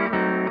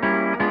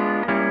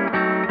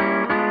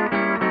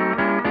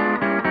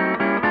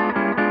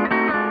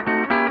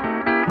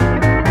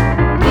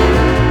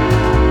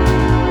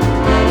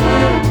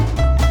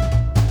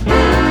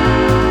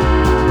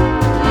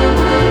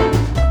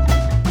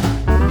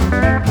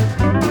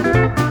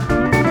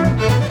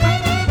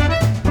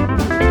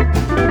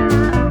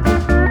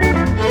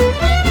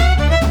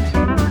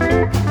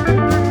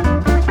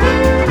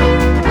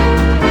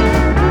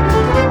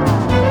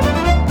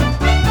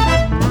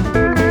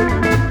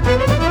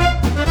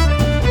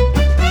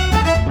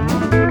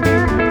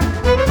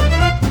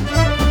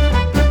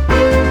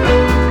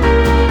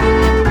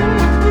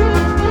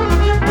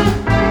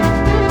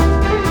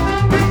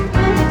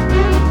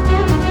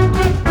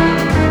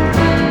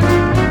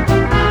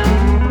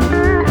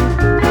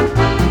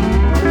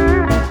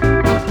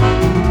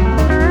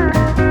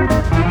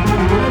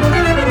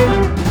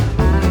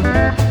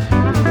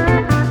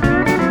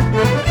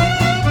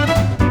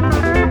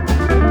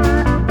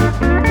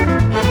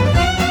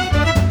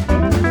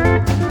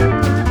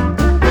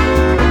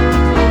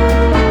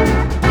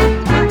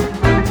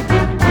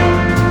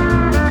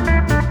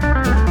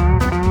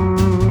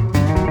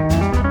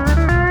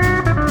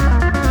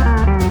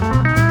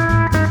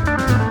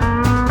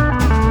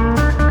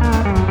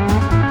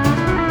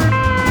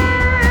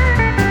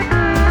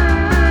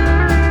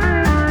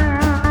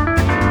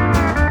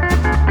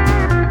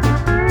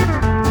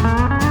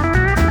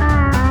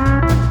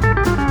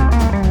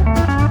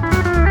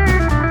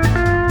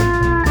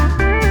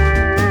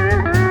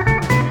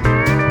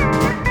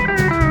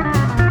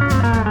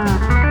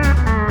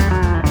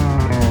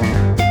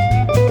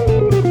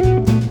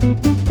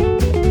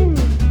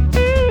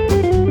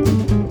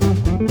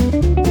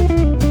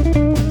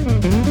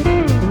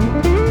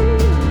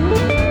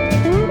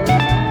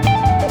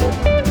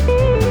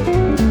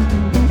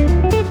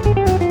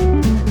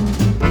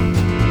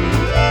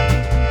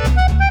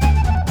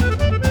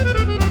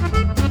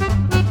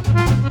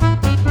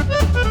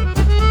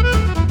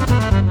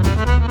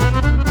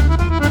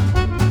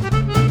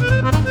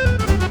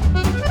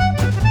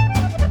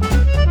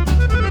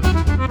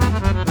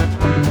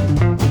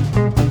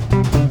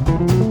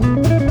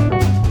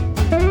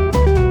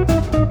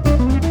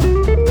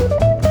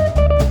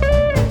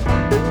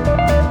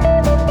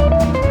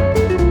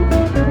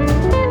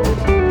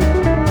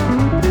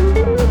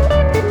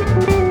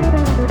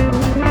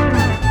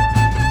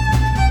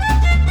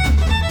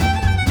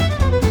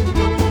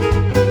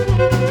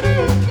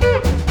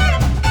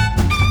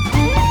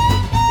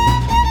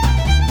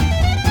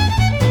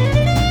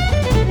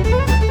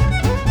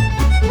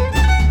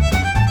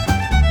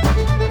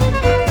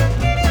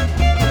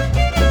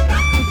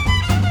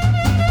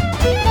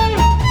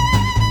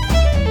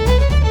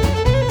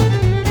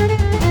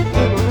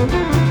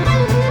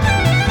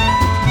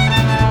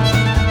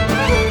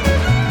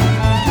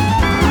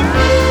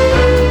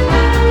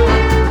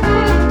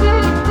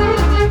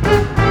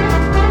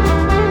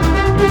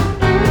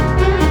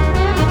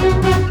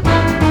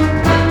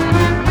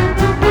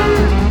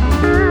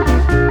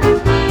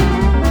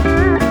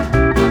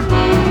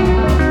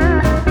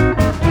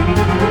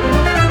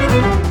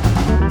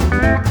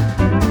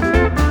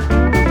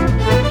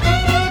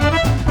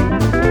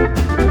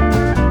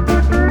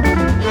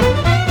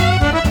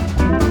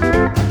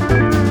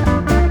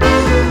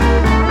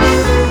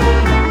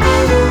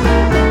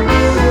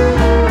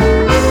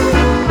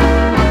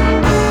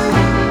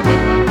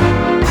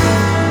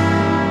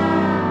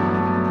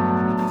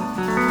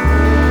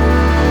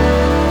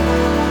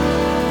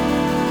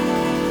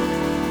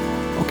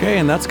 Okay,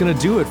 and that's going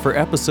to do it for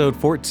episode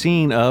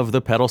 14 of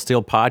the Pedal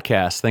Steel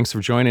Podcast. Thanks for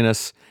joining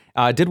us.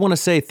 I did want to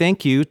say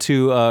thank you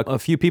to a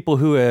few people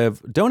who have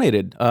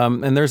donated,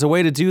 and there's a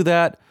way to do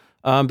that.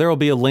 There will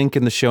be a link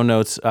in the show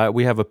notes.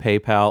 We have a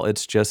PayPal.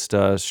 It's just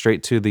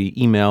straight to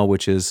the email,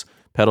 which is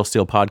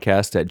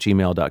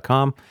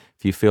pedalsteelpodcast@gmail.com.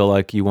 If you feel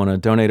like you want to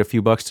donate a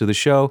few bucks to the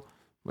show,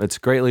 it's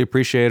greatly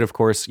appreciated. Of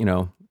course,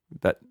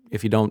 that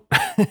if you don't,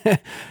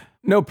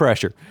 no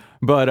pressure.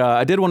 But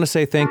I did want to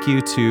say thank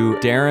you to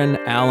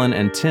Darren, Alan,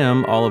 and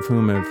Tim, all of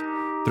whom have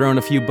thrown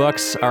a few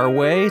bucks our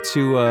way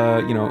to,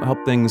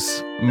 help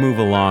things move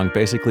along.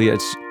 Basically,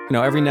 it's,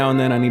 every now and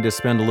then I need to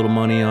spend a little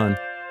money on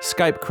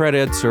Skype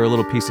credits or a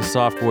little piece of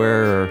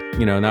software, or,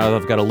 now that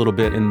I've got a little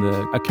bit in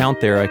the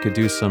account there, I could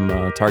do some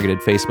targeted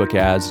Facebook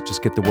ads,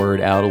 just get the word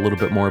out a little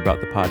bit more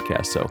about the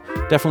podcast. So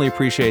definitely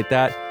appreciate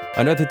that.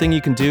 Another thing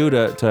you can do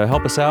to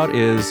help us out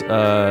is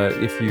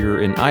if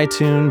you're in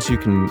iTunes, you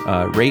can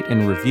rate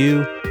and review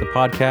the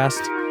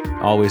podcast.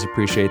 Always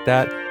appreciate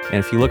that. And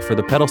if you look for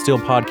the Pedal Steel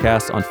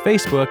Podcast on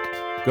Facebook,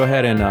 go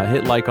ahead and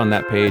hit like on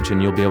that page,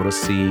 and you'll be able to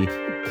see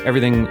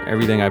everything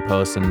I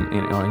post, and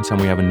anytime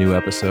we have a new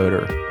episode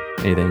or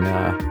anything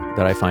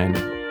that I find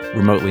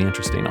remotely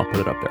interesting, I'll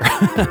put it up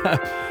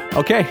there.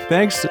 Okay,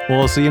 thanks.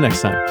 We'll see you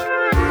next time.